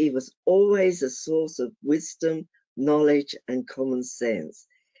 and he was always a source of wisdom, knowledge, and common sense.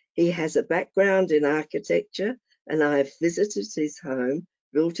 He has a background in architecture, and I have visited his home,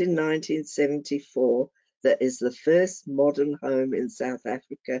 built in 1974, that is the first modern home in South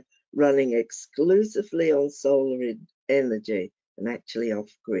Africa running exclusively on solar energy and actually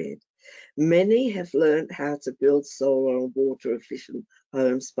off-grid. Many have learned how to build solar and water efficient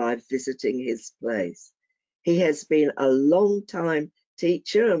homes by visiting his place. He has been a long-time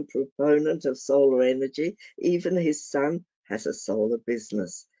teacher and proponent of solar energy. Even his son has a solar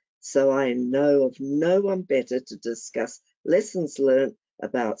business. So I know of no one better to discuss lessons learned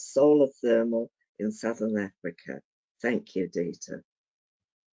about solar thermal in Southern Africa. Thank you, Dieter.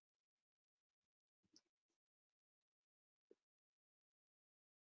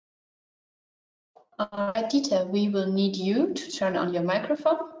 All right, Dieter, we will need you to turn on your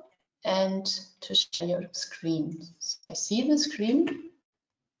microphone and to share your screen. So I see the screen.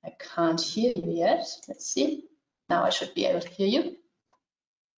 I can't hear you yet. Let's see. Now I should be able to hear you.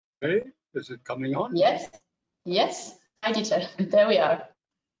 Okay, is it coming on? Yes. Yes. Hi, Dieter. There we are.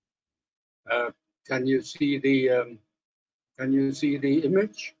 Can you see the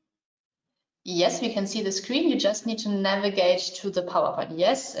image? Yes, we can see the screen. You just need to navigate to the PowerPoint.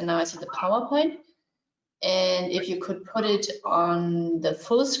 Yes, and now I see the PowerPoint. And if you could put it on the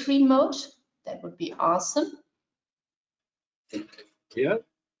full screen mode, that would be awesome. Yeah.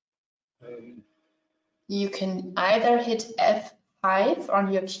 You can either hit F5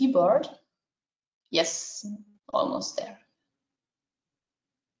 on your keyboard. Yes, almost there.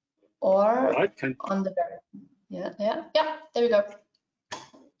 Or right, on the very, yeah, there we go.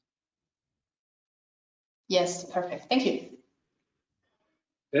 Yes, perfect. Thank you.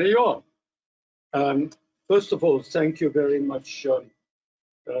 There you are. First of all, thank you very much.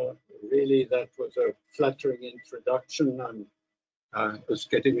 Really, that was a flattering introduction. I was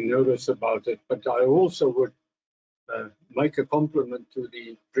getting nervous about it, but I also would make a compliment to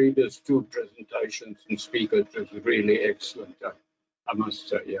the previous two presentations and speakers. It was really excellent. I must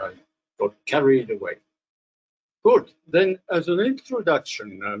say, I got carried away. Good. Then, as an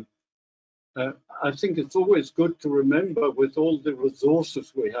introduction, I think it's always good to remember, with all the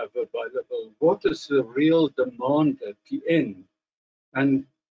resources we have available, what is the real demand at the end? And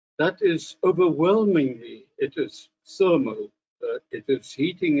that is overwhelmingly, it is thermal, it is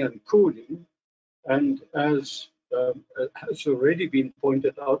heating and cooling. And as has already been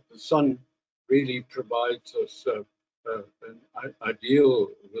pointed out, the sun really provides us an ideal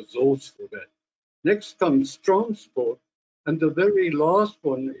resource for that. Next comes transport, and the very last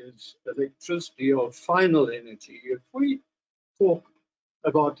one is electricity, or final energy. If we talk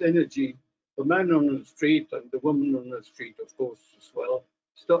about energy, the man on the street and the woman on the street, of course, as well,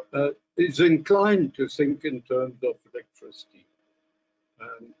 is inclined to think in terms of electricity,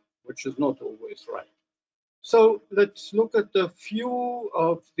 which is not always right. So let's look at a few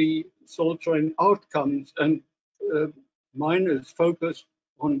of the SOLTRAIN outcomes, and mine is focused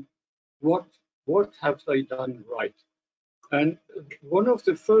on what have they done right. And one of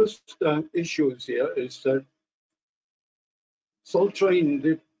the first issues here is that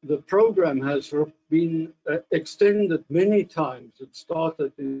SOLTRAIN, the program, has been extended many times. It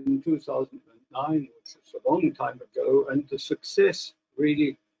started in 2009, which is a long time ago, and the success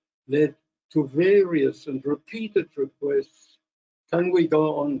really led to various and repeated requests. Can we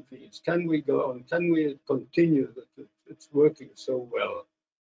go on, please? Can we go on? Can we continue? That it's working so well.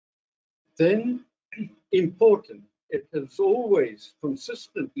 Then, important, it has always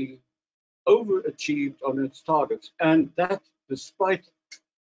consistently overachieved on its targets, and that despite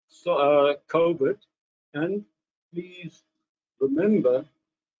COVID. And please remember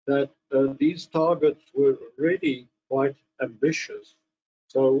that these targets were already quite ambitious.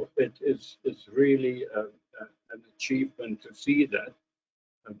 So it is really an achievement to see that.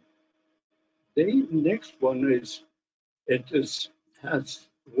 The next one is, has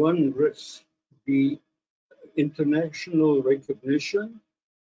one risk, the international recognition.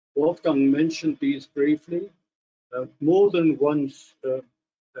 Wolfgang mentioned these briefly. More than once it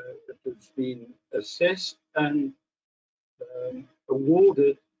has been assessed and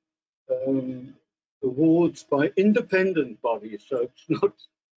awarded awards by independent bodies, so it's not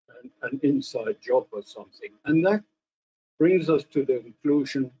an inside job or something. And that brings us to the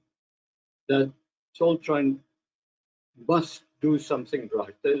conclusion that SOLTRAIN must do something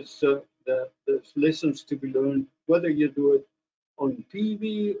right. There's lessons to be learned, whether you do it on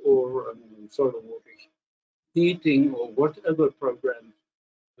PV or on solar water heating or whatever program.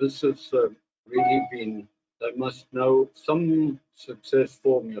 This has really been, they must know some success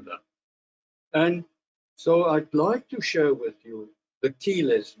formula. And so I'd like to share with you the key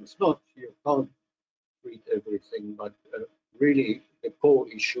lessons. Not, you can't read everything, but really the core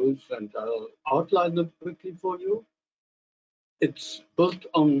issues, and I'll outline them quickly for you. It's built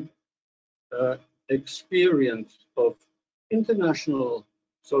on experience of international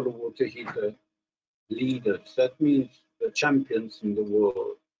solar water heater leaders. That means the champions in the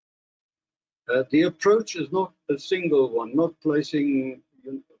world. The approach is not a single one, not placing,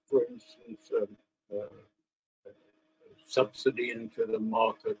 for instance, subsidy into the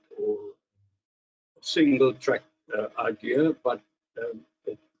market or a single track idea, but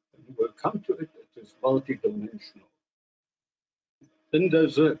we'll come to it. It is multidimensional. Then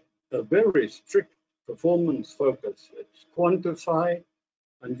there's a very strict performance focus. It's quantified,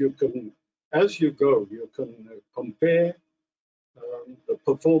 and you can, as you go, you can compare the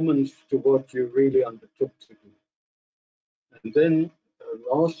performance to what you really undertook to do. And then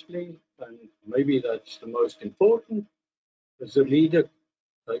lastly, and maybe that's the most important, is a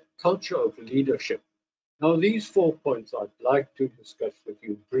culture of leadership. Now, these 4 points I'd like to discuss with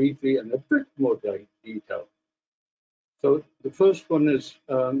you briefly and a bit more detail. So the first one is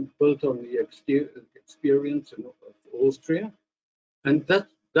built on the experience of Austria, and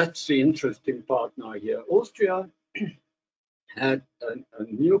that's the interesting part now here. Austria had a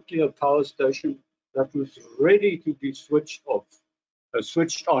nuclear power station that was ready to be switched on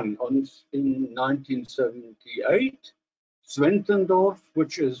in 1978. Zwentendorf,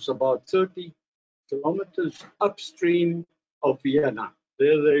 which is about 30 kilometers upstream of Vienna.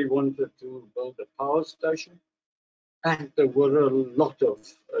 There they wanted to build a power station, and there were a lot of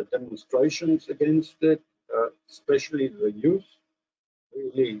demonstrations against it, especially the youth,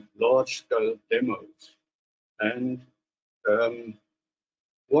 really large-scale demos. And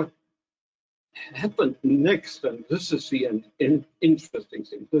what happened next, and this is the interesting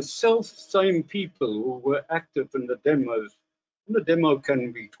thing, the same people who were active in the demos, and the demo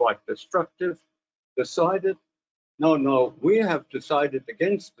can be quite destructive, decided, no, we have decided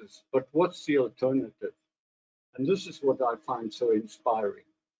against this, but what's the alternative? And this is what I find so inspiring.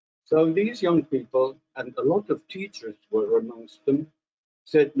 So these young people, and a lot of teachers were amongst them,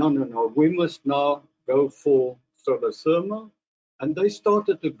 said, no, we must now go for solar thermal. And they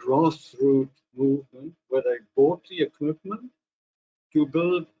started a grassroots movement where they bought the equipment to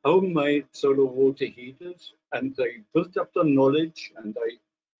build homemade solar water heaters, and they built up the knowledge, and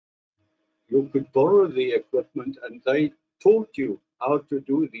you could borrow the equipment, and they taught you how to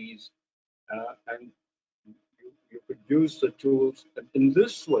do these, and you could use the tools. And in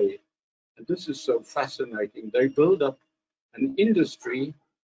this way, and this is so fascinating, they build up an industry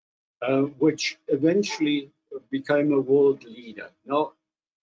which eventually became a world leader. Now,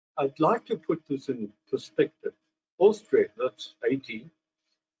 I'd like to put this in perspective. Austria, that's 80,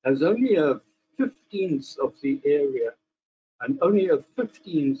 has only a 15th of the area and only a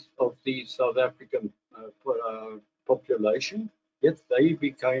 15th of the South African population, yet they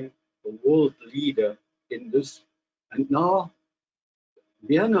became a world leader in this. And now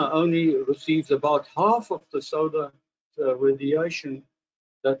Vienna only receives about half of the solar radiation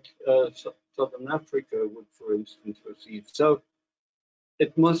that Southern Africa would, for instance, receive. So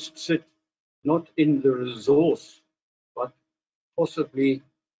it must sit not in the resource, but possibly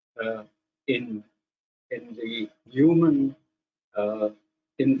in the human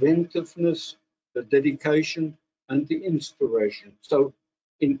inventiveness, the dedication, and the inspiration. So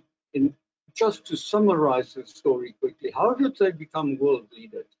in just to summarize the story quickly, how did they become world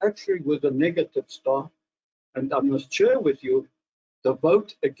leaders? Actually, with a negative start, and I must share with you, the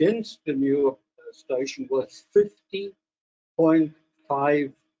vote against the new station was 50.5%,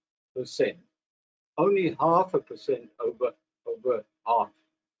 only 0.5% over half,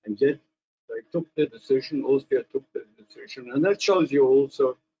 and yet they took the decision. Austria took the decision, and that shows you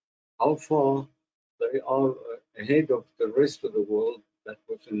also how far they are ahead of the rest of the world. That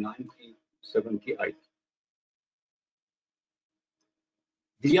was in 1978.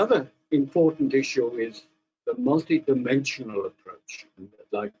 The other important issue is the multi-dimensional approach. And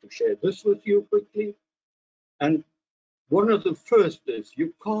I'd like to share this with you quickly. And one of the first is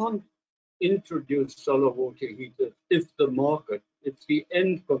you can't introduce solar water heaters if the market, if the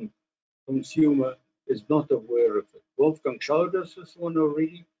end consumer is not aware of it. Wolfgang showed us this one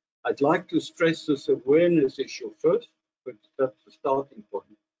already. I'd like to stress this awareness issue first, but that's the starting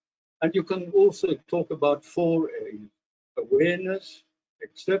point. And you can also talk about 4 areas: awareness,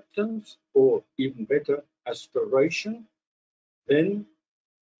 acceptance, or even better, aspiration, then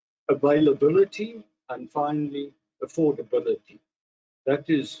availability, and finally, affordability. That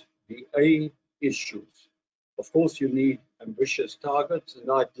is the A issues. Of course, you need ambitious targets, and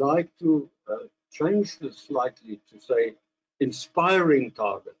I'd like to change this slightly to say inspiring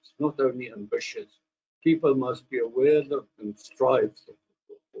targets, not only ambitious. People must be aware of them and strive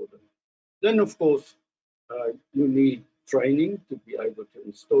for them. Then, of course, you need training to be able to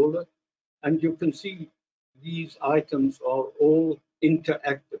install it. And you can see these items are all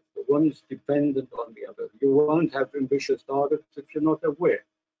interactive. The one is dependent on the other. You won't have ambitious targets if you're not aware.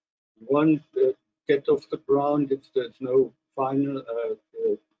 You won't get off the ground if there's no final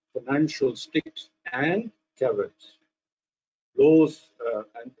financial sticks and carrots. Laws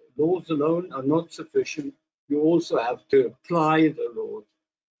and laws alone are not sufficient. You also have to apply the laws.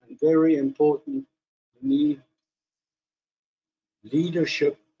 And very important, you need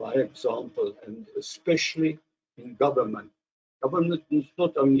leadership by example, and especially in government. Government must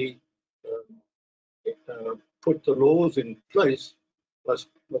not only put the laws in place, but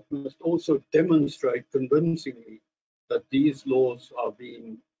must also demonstrate convincingly that these laws are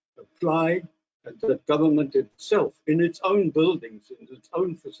being applied and that government itself, in its own buildings, in its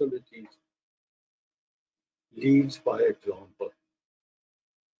own facilities, leads by example.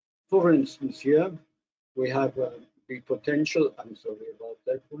 For instance, here we have the potential, I'm sorry about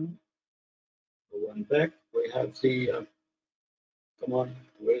that one, the one back, we have the, come on,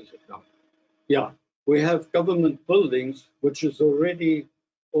 where is it now? Yeah, we have government buildings, which is already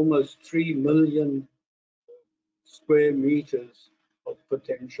almost 3 million square meters of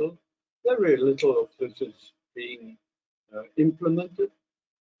potential. Very little of this is being implemented.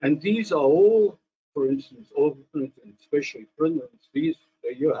 And these are all, for instance, especially prisons, these,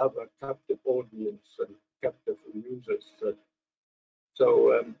 you have a captive audience and captive users.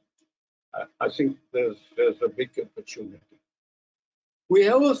 So I think there's a big opportunity. We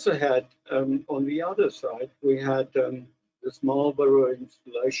also had, on the other side, we had this Marlborough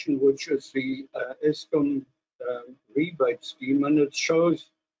installation, which is the ESCOM rebate scheme, and it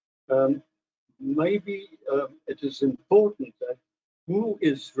shows maybe it is important that who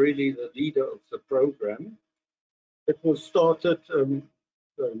is really the leader of the program. It was started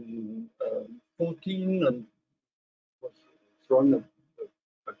 14 and was run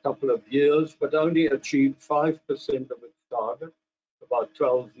a couple of years, but only achieved 5% of its target, about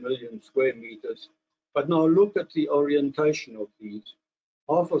 12 million square meters. But now look at the orientation of these.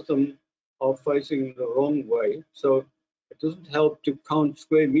 Half of them are facing the wrong way. So it doesn't help to count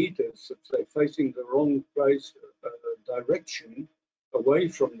square meters if they're facing the wrong place, direction away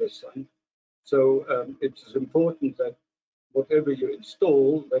from the sun. So it is important that whatever you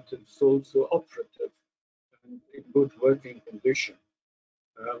install, that it's also operative and in good working condition.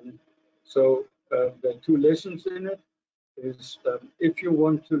 So there are 2 lessons in it. Is if you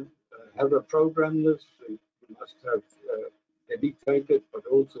want to have a program this, you must have dedicated but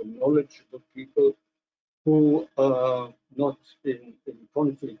also knowledgeable people who are not in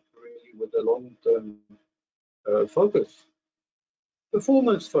conflict really with the long-term focus.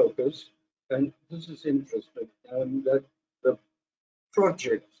 Performance focus, and this is interesting, that the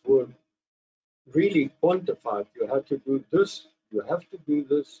projects were really quantified. You have to do this, you have to do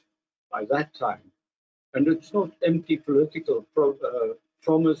this by that time. And it's not empty political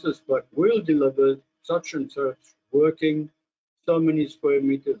promises, but we'll deliver such and such working, so many square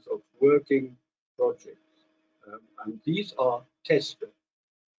meters of working projects. And these are tested.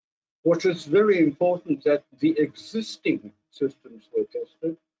 What is very important that the existing systems were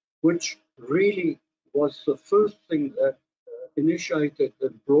tested, which really was the first thing that initiated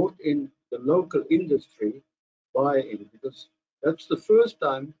and brought in the local industry buy-in, because that's the first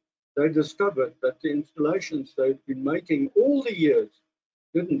time they discovered that the installations they've been making all the years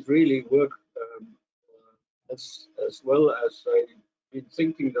didn't really work as well as they've been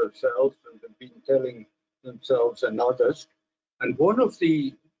thinking themselves and have been telling themselves and others. And one of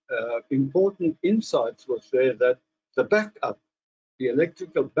the important insights was there that the backup, the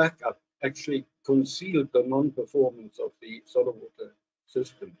electrical backup, actually concealed the non-performance of the solar water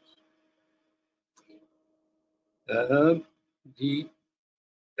systems.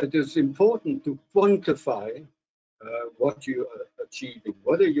 It is important to quantify what you are achieving,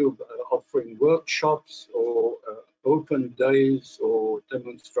 whether you're offering workshops or open days or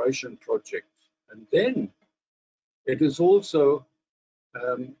demonstration projects. And then it is also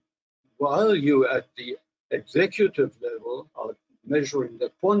while you at the executive level are measuring the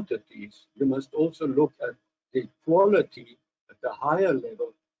quantities, you must also look at the quality at the higher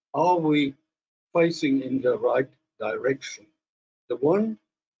level. Are we facing in the right direction? The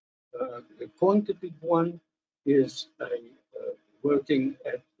quantitative one is working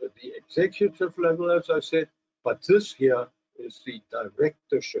at the executive level, as I said, but this here is the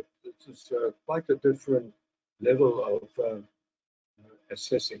directorship. This is quite a different level of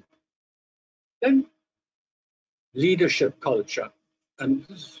assessing. Then leadership culture, and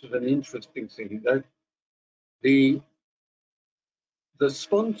this is an interesting thing, that the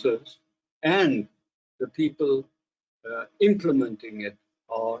sponsors and the people implementing it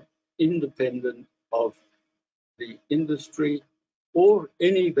are independent of the industry or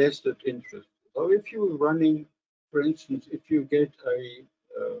any vested interest. So if you're running, for instance, if you get a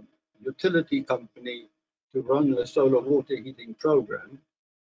utility company to run a solar water heating program,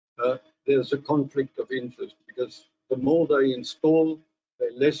 there's a conflict of interest, because the more they install, the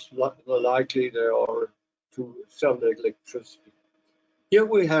less likely they are to sell their electricity. Here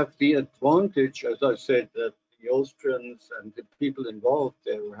we have the advantage, as I said, that the Austrians and the people involved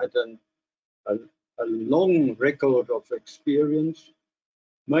there had a long record of experience,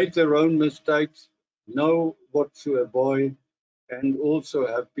 made their own mistakes, know what to avoid, and also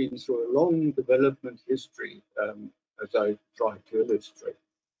have been through a long development history, as I tried to illustrate.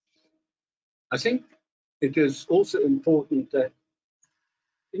 I think it is also important that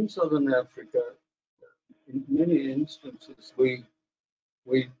in Southern Africa, in many instances, we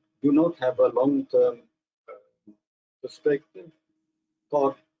do not have a long-term perspective.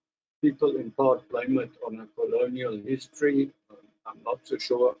 People in part blame it on a colonial history. I'm not so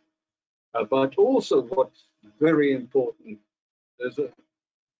sure. But also what's very important,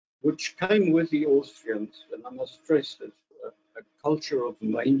 which came with the Austrians, and I must stress this, a culture of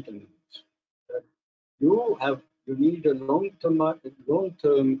maintenance. You need a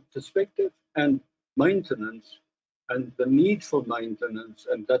long-term perspective and maintenance, and the need for maintenance,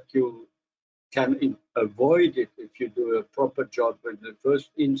 and that you can avoid it if you do a proper job in the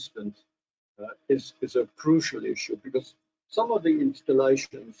first instance, is a crucial issue, because some of the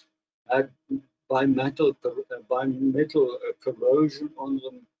installations had bimetal corrosion on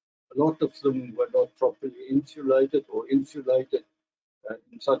them. A lot of them were not properly insulated or insulated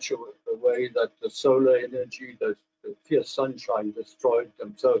in such a way that the solar energy, the fierce sunshine destroyed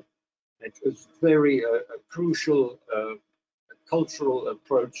them. So it was very a crucial cultural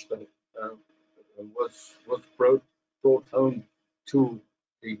approach that was brought home to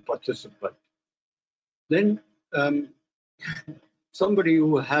the participant. Then somebody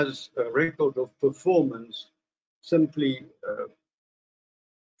who has a record of performance simply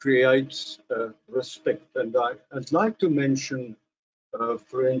creates respect. And I'd like to mention,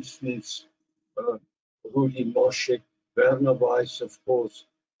 for instance, Rudi Moschik, Werner Weiss, of course,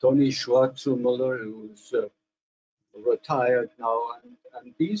 Tony Schwarzenmuller, who's retired now,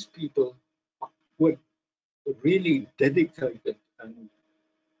 and these people were really dedicated. And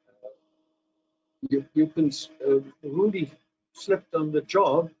you can Rudi slept on the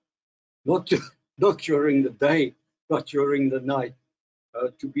job, not during the day, but during the night,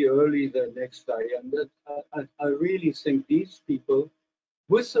 to be early the next day. And that, I really think these people,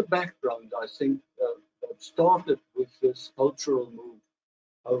 with the background, I think that started with this cultural move,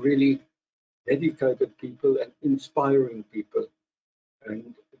 are really dedicated people and inspiring people.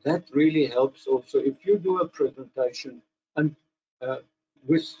 And that really helps also if you do a presentation and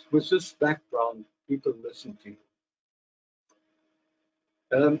with this background, people listen to you.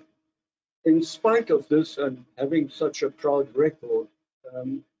 In spite of this and having such a proud record,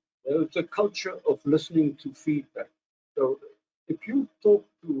 there's a culture of listening to feedback. So if you talk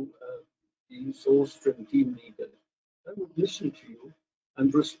to these Austrian team leaders, they would listen to you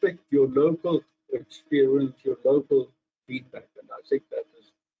and respect your local experience, your local feedback. And I think that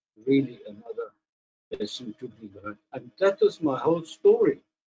is really another lesson to be learned. And that is my whole story.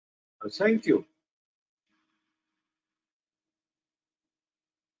 Thank you.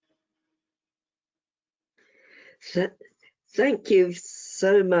 Thank you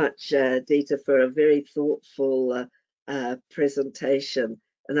so much, Dieter, for a very thoughtful presentation.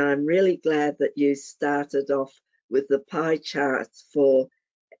 And I'm really glad that you started off with the pie charts for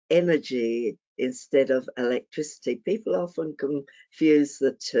energy instead of electricity. People often confuse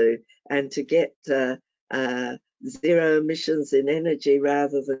the two, and to get zero emissions in energy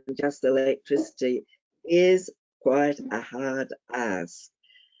rather than just electricity is quite a hard ask.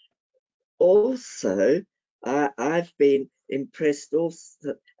 Also, I've been impressed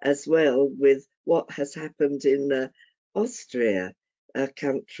also as well with what has happened in Austria.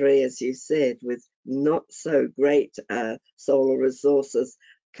 country, as you said, with not so great solar resources,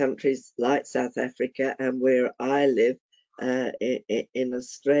 countries like South Africa and where I live in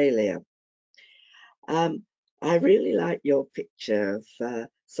Australia. I really like your picture of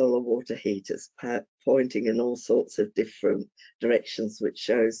solar water heaters pointing in all sorts of different directions, which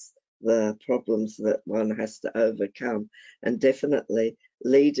shows the problems that one has to overcome. And definitely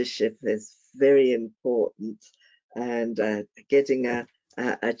leadership is very important, and getting a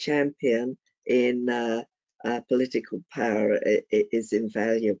champion in political power is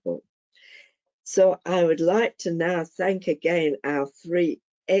invaluable. So I would like to now thank again our three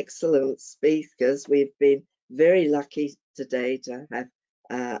excellent speakers. We've been very lucky today to have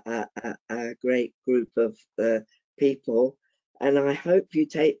a great group of people, and I hope you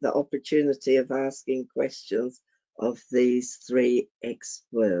take the opportunity of asking questions of these three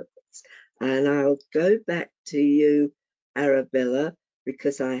experts. And I'll go back to you, Arabella,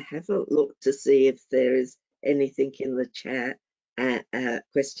 because I haven't looked to see if there is anything in the chat,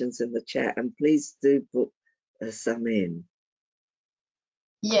 questions in the chat, and please do put some in.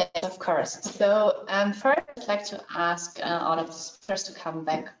 Yes, of course. So first, I'd like to ask all of the speakers to come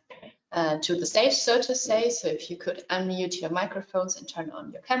back to the stage, so to say. So if you could unmute your microphones and turn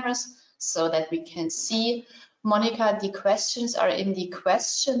on your cameras so that we can see. Monica, the questions are in the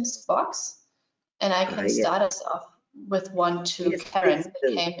questions box, and I can start us off with one to Karen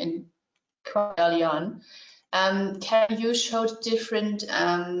that came in quite early on. Karen, you showed different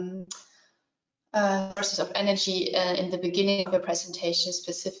sources of energy in the beginning of your presentation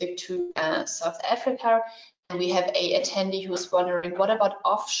specific to South Africa. And we have a attendee who is wondering, what about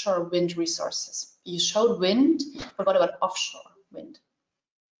offshore wind resources? You showed wind, but what about offshore wind?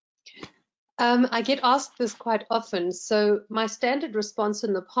 I get asked this quite often. So my standard response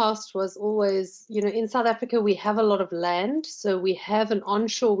in the past was always, you know, in South Africa, we have a lot of land. So we have an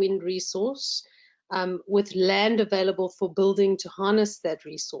onshore wind resource with land available for building to harness that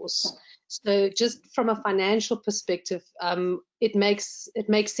resource. So just from a financial perspective, it makes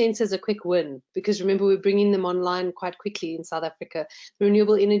sense as a quick win, because remember, we're bringing them online quite quickly in South Africa. The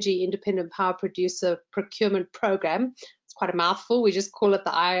Renewable Energy Independent Power Producer Procurement Program, it's quite a mouthful, we just call it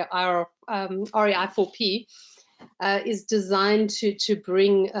the REI4P, is designed to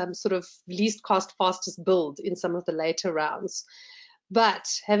bring sort of least cost, fastest build in some of the later rounds. But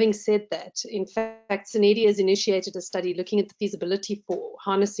having said that, in fact, SANEDI has initiated a study looking at the feasibility for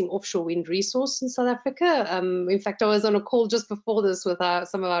harnessing offshore wind resource in South Africa. In fact, I was on a call just before this with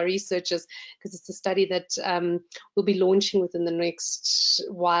some of our researchers, because it's a study that we'll be launching within the next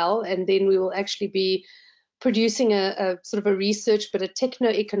while, and then we will actually be producing a sort of a research, but a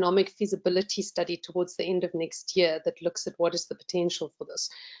techno-economic feasibility study towards the end of next year that looks at what is the potential for this.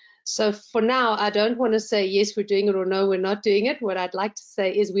 So for now, I don't want to say, yes, we're doing it, or no, we're not doing it. What I'd like to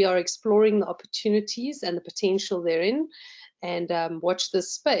say is we are exploring the opportunities and the potential therein, and watch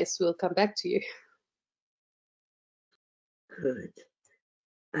this space. We'll come back to you. Good.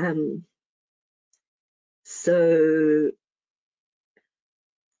 So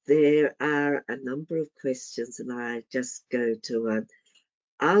there are a number of questions, and I just go to one.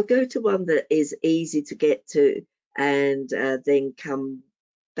 I'll go to one that is easy to get to, and then come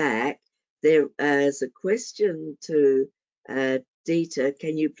back. There is a question to Dieter.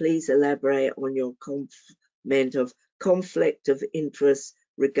 Can you please elaborate on your comment of conflict of interest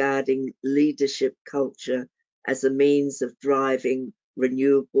regarding leadership culture as a means of driving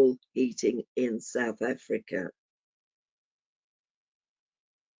renewable heating in South Africa?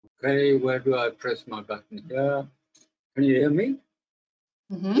 Okay, where do I press my button here? Can you hear me?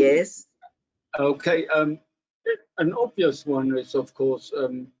 Mm-hmm. Yes. Okay, an obvious one is, of course,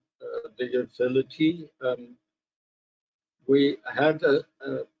 the utility. We had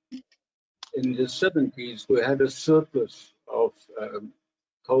in the 70s, we had a surplus of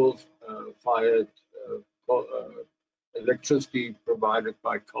coal-fired electricity provided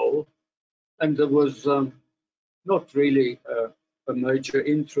by coal, and there was not really a major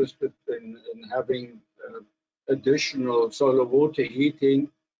interest in having additional solar water heating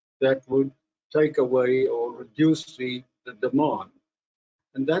that would take away or reduce the demand.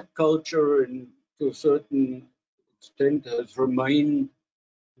 And that culture, to a certain extent, has remained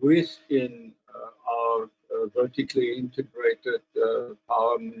within our vertically integrated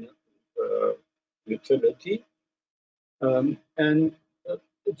power utility. And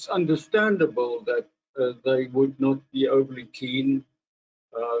it's understandable that they would not be overly keen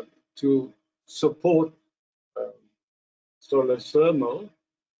to support solar thermal,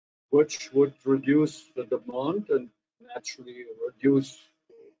 which would reduce the demand and naturally reduce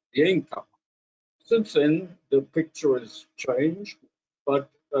the income. Since then, the picture has changed. but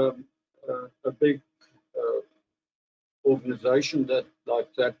a big organization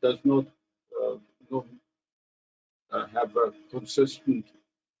like that does not have a consistent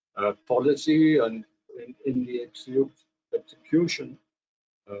policy, and in the execution,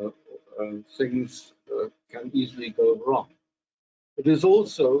 things can easily go wrong. It is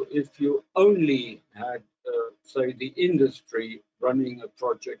also, if you only had, say, the industry running a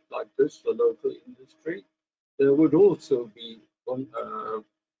project like this, the local industry, there would also be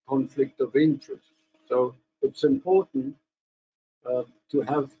conflict of interest. So it's important to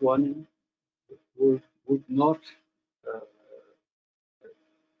have one who would not,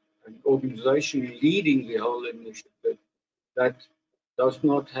 an organization leading the whole initiative that does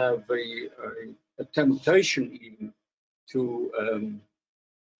not have a temptation even to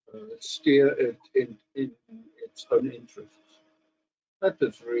steer it in its own interests. That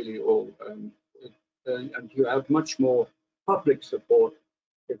is really all. And you have much more public support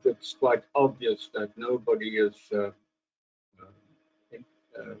if it's quite obvious that nobody is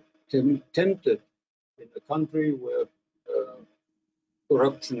tempted in a country where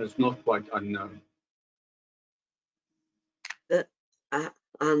corruption is not quite unknown.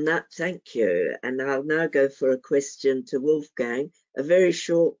 Anna, thank you. And I'll now go for a question to Wolfgang, a very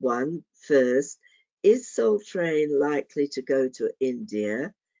short one first. Is SOLTRAIN likely to go to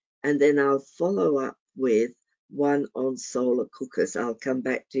India? And then I'll follow up with one on solar cookers. I'll come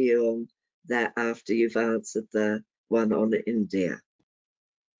back to you on that after you've answered the one on India.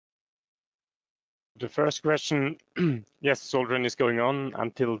 The first question, yes, SOLTRAIN is going on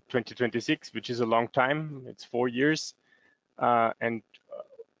until 2026, which is a long time. It's 4 years. And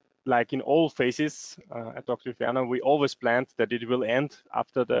like in all phases at Dr. Werner, we always planned that it will end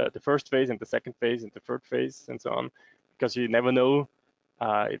after the first phase and the second phase and the third phase and so on, because you never know.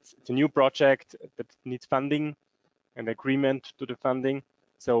 It's a new project that needs funding and agreement to the funding.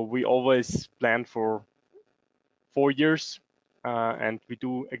 So we always plan for 4 years, and we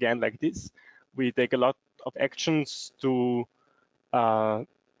do again like this. We take a lot of actions to have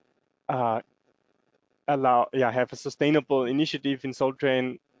a sustainable initiative in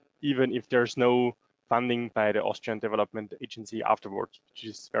SOLTRAIN, even if there's no funding by the Austrian Development Agency afterwards, which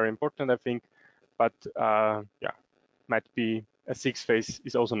is very important, I think. But might be a 6th phase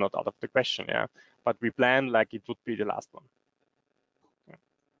is also not out of the question, But we plan like it would be the last one.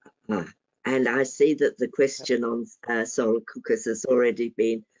 And I see that the question on solar cookers has already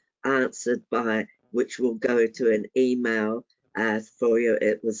been answered by, which will go to an email for you.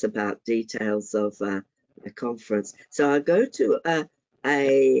 It was about details of a conference. So I'll go to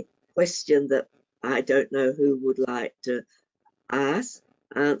a question that I don't know who would like to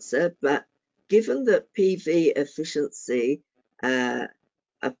answer, but given that PV efficiency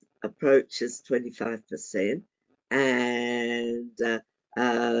approaches 25% and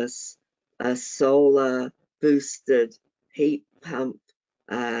a solar boosted heat pump,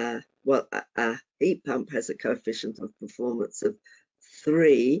 a heat pump has a coefficient of performance of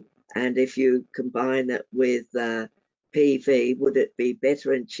 3, and if you combine it with PV, would it be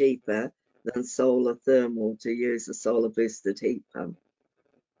better and cheaper than solar thermal to use a solar boosted heat pump?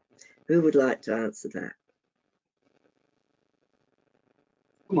 Who would like to answer that?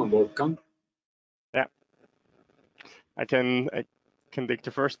 Come on, Wolfgang. Yeah, I can take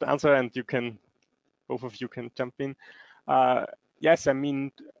the first answer, and you can, both of you can jump in. Yes, I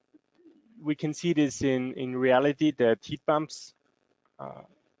mean, we can see this in reality that heat pumps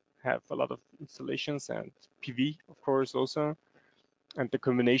have a lot of installations, and PV, of course, also. And the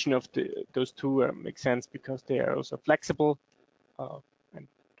combination of those two makes sense because they are also flexible and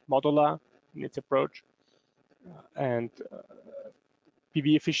modular in its approach. And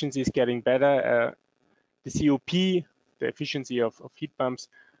PV efficiency is getting better. The COP, the efficiency of heat pumps,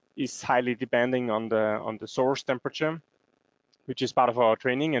 is highly depending on the source temperature, which is part of our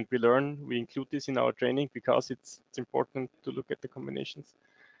training, and we include this in our training because it's important to look at the combinations.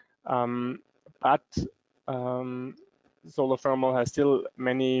 But solar thermal has still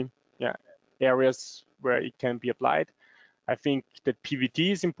many areas where it can be applied. I think that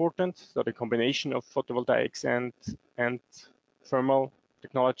PVT is important, so the combination of photovoltaics and thermal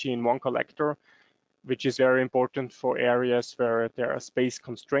technology in one collector, which is very important for areas where there are space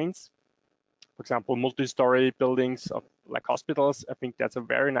constraints. For example, multi-story buildings like hospitals. I think that's a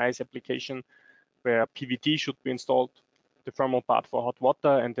very nice application where PVT should be installed, the thermal part for hot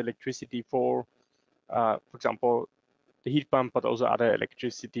water and electricity for example, the heat pump, but also other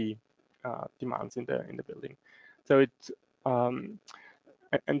electricity demands in the building. So it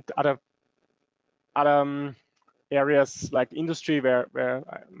and other areas like industry where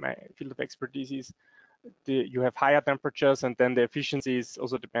my field of expertise is, you have higher temperatures, and then the efficiency is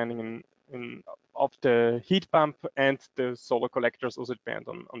also depending of the heat pump, and the solar collectors also depend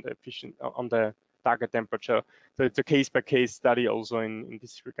on the target temperature. So it's a case-by-case study also in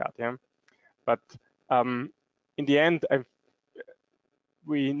this regard. Yeah, but in the end,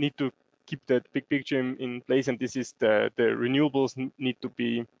 we need to keep that big picture in place, and this is the renewables need to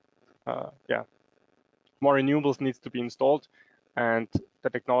be more renewables needs to be installed, and the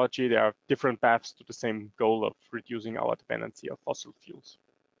technology, there are different paths to the same goal of reducing our dependency of fossil fuels.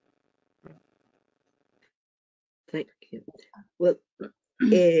 Thank you. Well,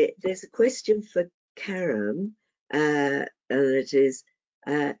 there's a question for Karen, and it is,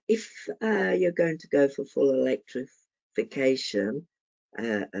 if you're going to go for full electrification,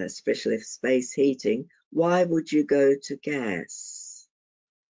 especially for space heating, why would you go to gas?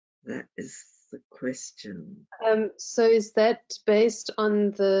 That is the question. So is that based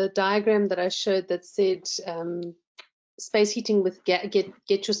on the diagram that I showed that said space heating with get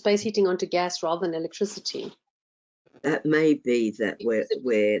your space heating onto gas rather than electricity? That may be where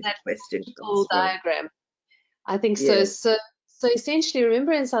the question comes from. Diagram. I think Yes. so. So essentially,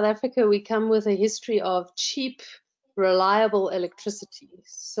 remember, in South Africa, we come with a history of cheap, reliable electricity.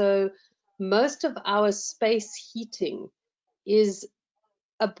 So most of our space heating is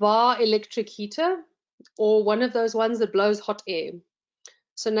a bar electric heater, or one of those ones that blows hot air.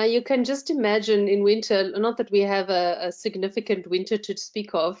 So now you can just imagine in winter, not that we have a significant winter to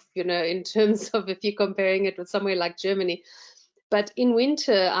speak of, you know, in terms of if you're comparing it with somewhere like Germany, but in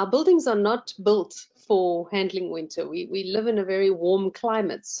winter, our buildings are not built for handling winter. We live in a very warm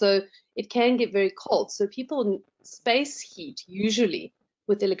climate, so it can get very cold. So people space heat usually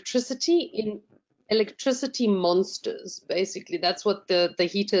with electricity in electricity monsters. Basically, that's what the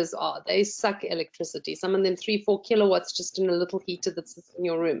heaters are. They suck electricity. Some of them 3-4 kilowatts just in a little heater that sits in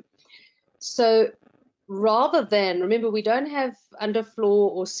your room. So rather than, remember, we don't have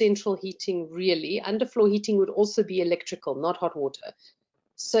underfloor or central heating really. Underfloor heating would also be electrical, not hot water.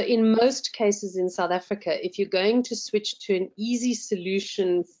 So in most cases in South Africa, if you're going to switch to an easy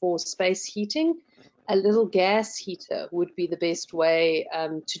solution for space heating, a little gas heater would be the best way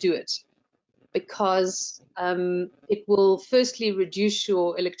to do it, because it will firstly reduce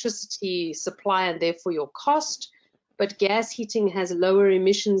your electricity supply and therefore your cost. But gas heating has lower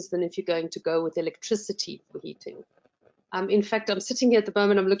emissions than if you're going to go with electricity for heating. In fact, I'm sitting here at the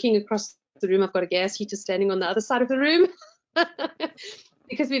moment, I'm looking across the room, I've got a gas heater standing on the other side of the room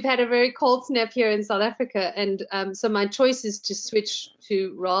because we've had a very cold snap here in South Africa. And so my choice is to switch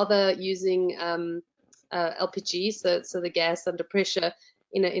to rather using LPG, so the gas under pressure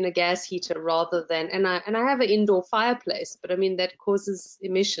in a gas heater rather than, and I have an indoor fireplace, but I mean, that causes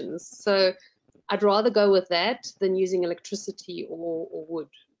emissions. So I'd rather go with that than using electricity or wood.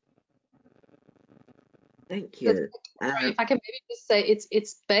 Thank you. If I can maybe just say,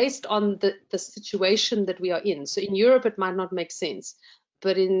 it's based on the situation that we are in. So in Europe, it might not make sense,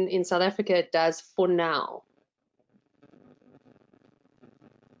 but in South Africa, it does for now.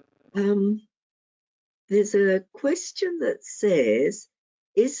 There's a question that says,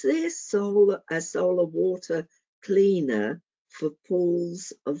 is there a solar water cleaner for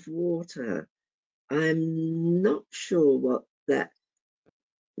pools of water? I'm not sure what that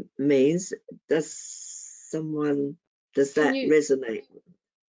means. Does that resonate?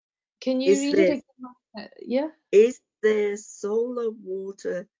 Can you read it again? Yeah. Is there solar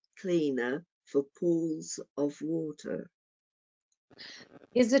water cleaner for pools of water?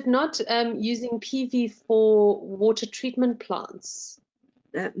 Is it not using PV for water treatment plants?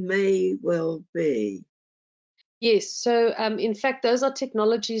 That may well be. Yes, so in fact, those are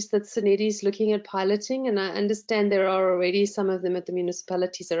technologies that SANEDI is looking at piloting, and I understand there are already some of them at the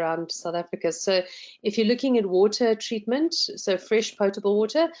municipalities around South Africa. So if you're looking at water treatment, so fresh potable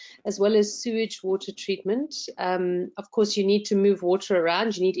water, as well as sewage water treatment, of course, you need to move water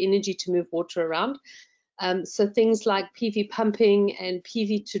around. You need energy to move water around. So things like PV pumping and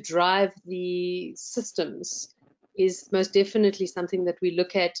PV to drive the systems is most definitely something that we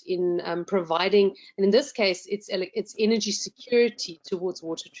look at in providing, and in this case, it's energy security towards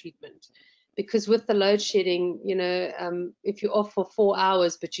water treatment. Because with the load shedding, you know, if you're off for 4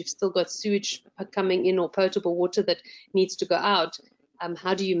 hours, but you've still got sewage coming in or potable water that needs to go out,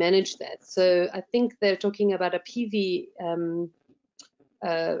 how do you manage that? So I think they're talking about a PV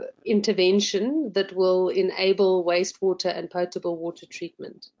intervention that will enable wastewater and potable water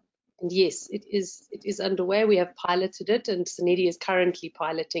treatment. And yes, it is underway. We have piloted it, and SANEDI is currently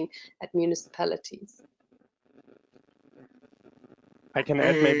piloting at municipalities. I can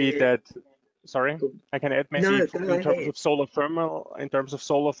add maybe that. Sorry, I can add maybe in terms of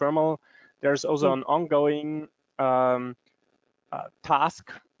solar thermal. There's also an ongoing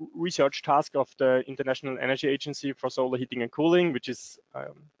research task of the International Energy Agency for Solar Heating and Cooling, which is, I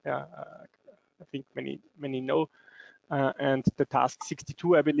think many know. And the task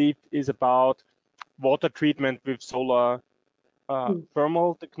 62, I believe, is about water treatment with solar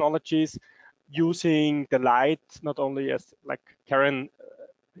thermal technologies, using the light not only as, like Karen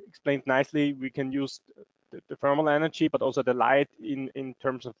explained nicely, we can use the thermal energy, but also the light in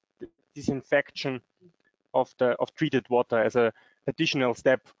terms of the disinfection of treated water as an additional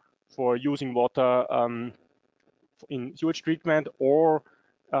step for using water in sewage treatment, or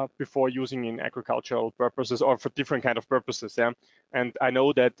before using in agricultural purposes or for different kind of purposes. Yeah, and I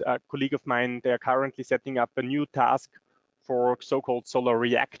know that a colleague of mine, they are currently setting up a new task for so-called solar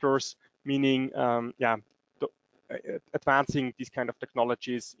reactors, meaning advancing these kind of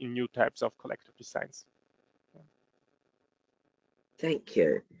technologies in new types of collector designs. Thank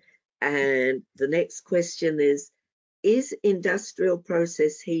you. And the next question is industrial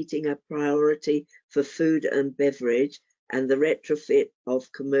process heating a priority for food and beverage and the retrofit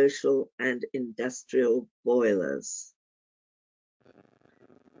of commercial and industrial boilers?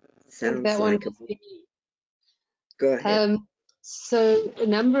 Sounds like Go ahead. So a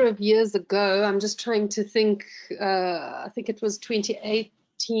number of years ago, I'm just trying to think, I think it was 17,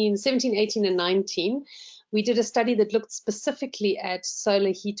 18, and 19, we did a study that looked specifically at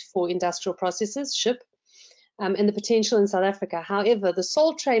solar heat for industrial processes, SHIP, and the potential in South Africa. However, the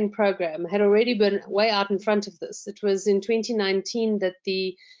SOLTRAIN program had already been way out in front of this. It was in 2019 that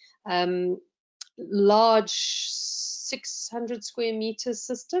the large 600 square meter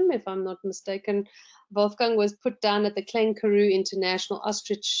system, if I'm not mistaken, Wolfgang, was put down at the Klein Karoo International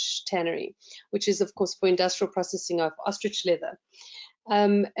Ostrich Tannery, which is, of course, for industrial processing of ostrich leather.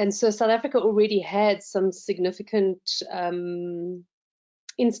 And so South Africa already had some significant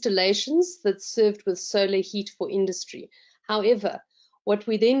installations that served with solar heat for industry. However, what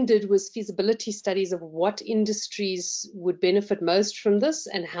we then did was feasibility studies of what industries would benefit most from this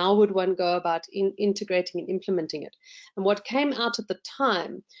and how would one go about integrating and implementing it. And what came out at the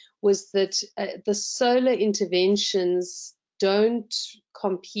time was that the solar interventions don't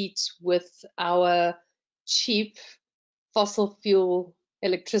compete with our cheap fossil fuel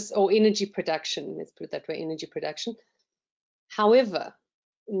electricity or energy production, let's put it that way, energy production. However,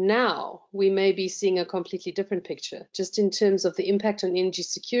 now we may be seeing a completely different picture, just in terms of the impact on energy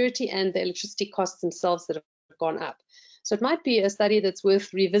security and the electricity costs themselves that have gone up. So it might be a study that's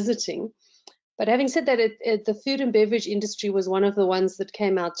worth revisiting. But having said that, the food and beverage industry was one of the ones that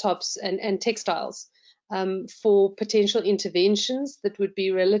came out tops, and textiles, for potential interventions that would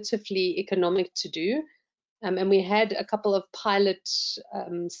be relatively economic to do. And we had a couple of pilot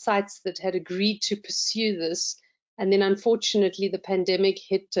sites that had agreed to pursue this. And then unfortunately, the pandemic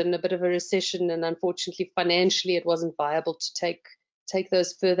hit and a bit of a recession, and unfortunately, financially, it wasn't viable to take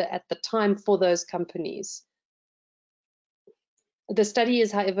those further at the time for those companies. The study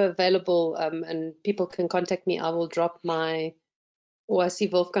is, however, available, and people can contact me. I will drop I see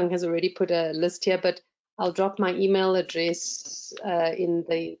Wolfgang has already put a list here, but I'll drop my email address in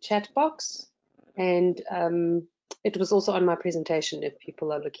the chat box. And it was also on my presentation if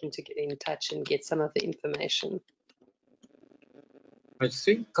people are looking to get in touch and get some of the information. I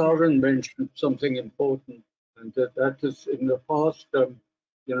think Karen mentioned something important, and that is in the past,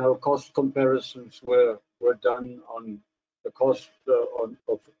 you know, cost comparisons were done on the cost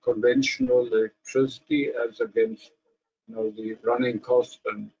of conventional electricity as against, you know, the running cost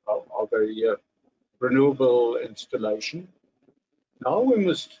and of a renewable installation. Now we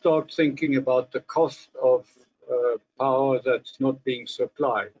must start thinking about the cost of power that's not being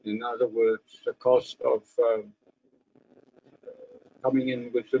supplied. In other words, the cost of coming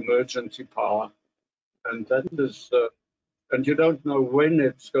in with emergency power, and that is, and you don't know when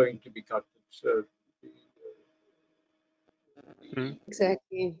it's going to be cut. It's,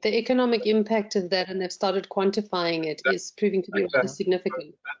 exactly. The economic impact of that, and they've started quantifying it, is proving to be rather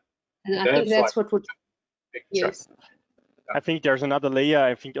significant. And I think that's what would, yes. I think there's another layer.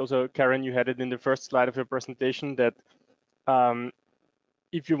 I think also, Karen, you had it in the first slide of your presentation, that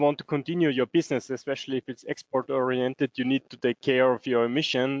if you want to continue your business, especially if it's export oriented, you need to take care of your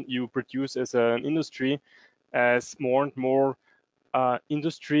emission you produce as an industry, as more and more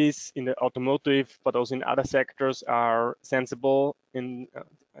industries in the automotive, but also in other sectors, are sensible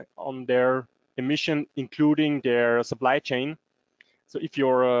on their emission, including their supply chain. So if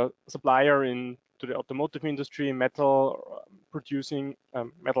you're a supplier to the automotive industry, metal producing,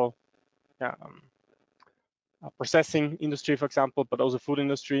 metal processing industry, for example, but also food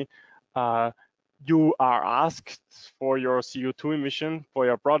industry, you are asked for your CO2 emission for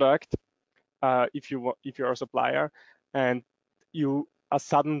your product. if you're a supplier and you are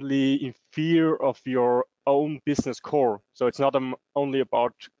suddenly in fear of your own business core. So it's not only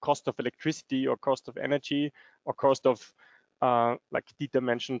about cost of electricity or cost of energy or cost of, like Dieter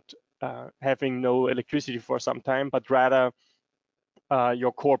mentioned, having no electricity for some time, but rather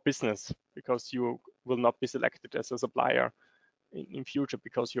your core business, because you will not be selected as a supplier in future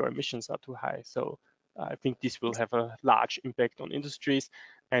because your emissions are too high. So I think this will have a large impact on industries.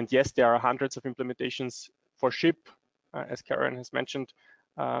 And yes, there are hundreds of implementations for ship, as Karen has mentioned,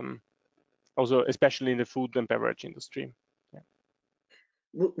 also especially in the food and beverage industry.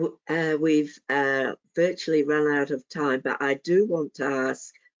 Yeah. We've virtually run out of time, but I do want to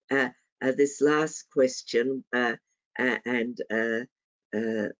ask this last question, and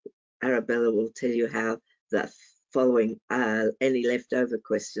Arabella will tell you how the following any leftover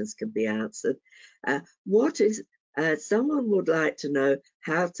questions can be answered. Someone would like to know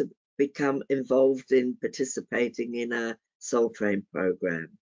how to become involved in participating in a SOLTRAIN program.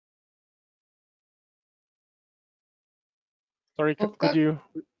 Sorry, could you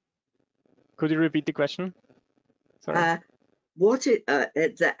repeat the question? Sorry.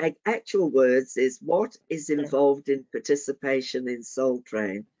 The actual words is, what is involved in participation in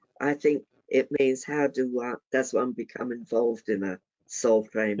SOLTRAIN? I think it means how does one become involved in a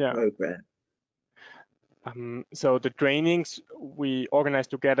SOLTRAIN program? So the trainings we organize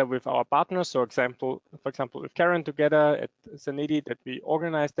together with our partners. So for example, with Karen together at Sanedi, that we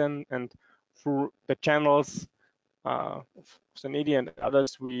organize them, and through the channels of Sanedi and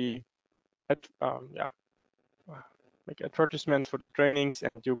others, we make advertisements for the trainings,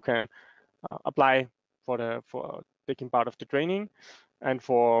 and you can apply for taking part of the training, and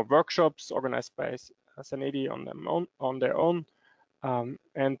for workshops organized by Sanedi on their own.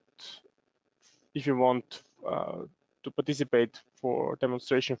 And if you want to participate for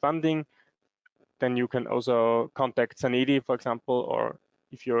demonstration funding, then you can also contact Sanedi, for example, or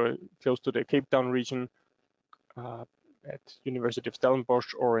if you're close to the Cape Town region, at University of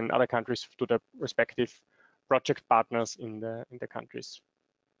Stellenbosch, or in other countries to the respective project partners in the countries.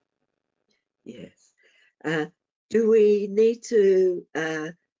 Yes. Do we need to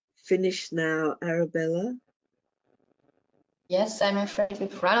finish now, Arabella? Yes, I'm afraid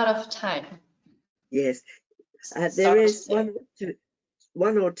we've run out of time. Yes. There is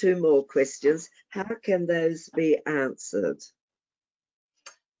one or two more questions. How can those be answered?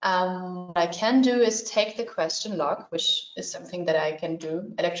 What I can do is take the question log, which is something that I can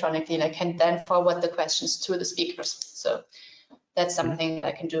do electronically, and I can then forward the questions to the speakers. So that's something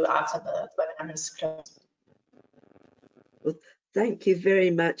I can do after the webinar is closed. Well, thank you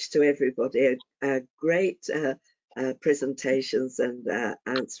very much to everybody. Great presentations and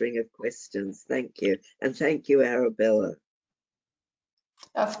answering of questions. Thank you. And thank you, Arabella.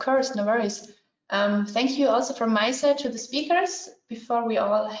 Of course, no worries. Thank you also from my side to the speakers. Before we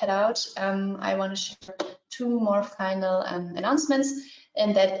all head out, I want to share two more final announcements.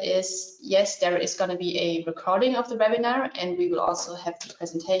 And that is, yes, there is going to be a recording of the webinar, and we will also have the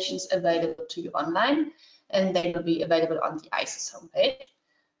presentations available to you online, and they will be available on the ICES homepage.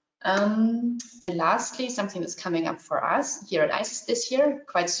 And lastly, something that's coming up for us here at ICES this year,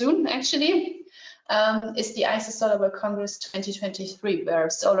 quite soon actually, is the ICES Solar World Congress 2023, where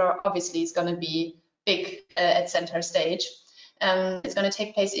solar obviously is going to be big at center stage. It's going to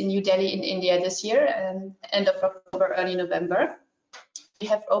take place in New Delhi in India this year, end of October, early November. We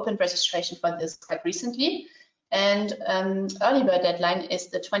have opened registration for this quite recently, and early bird deadline is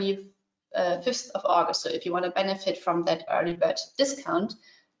the 25th of August. So if you want to benefit from that early bird discount,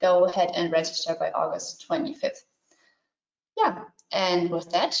 go ahead and register by August 25th. Yeah, and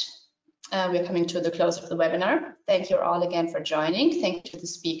with that, we're coming to the close of the webinar. Thank you all again for joining. Thank you to the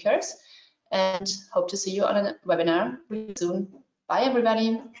speakers, and hope to see you on a webinar really soon. Bye,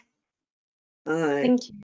 everybody. Bye. Thank you.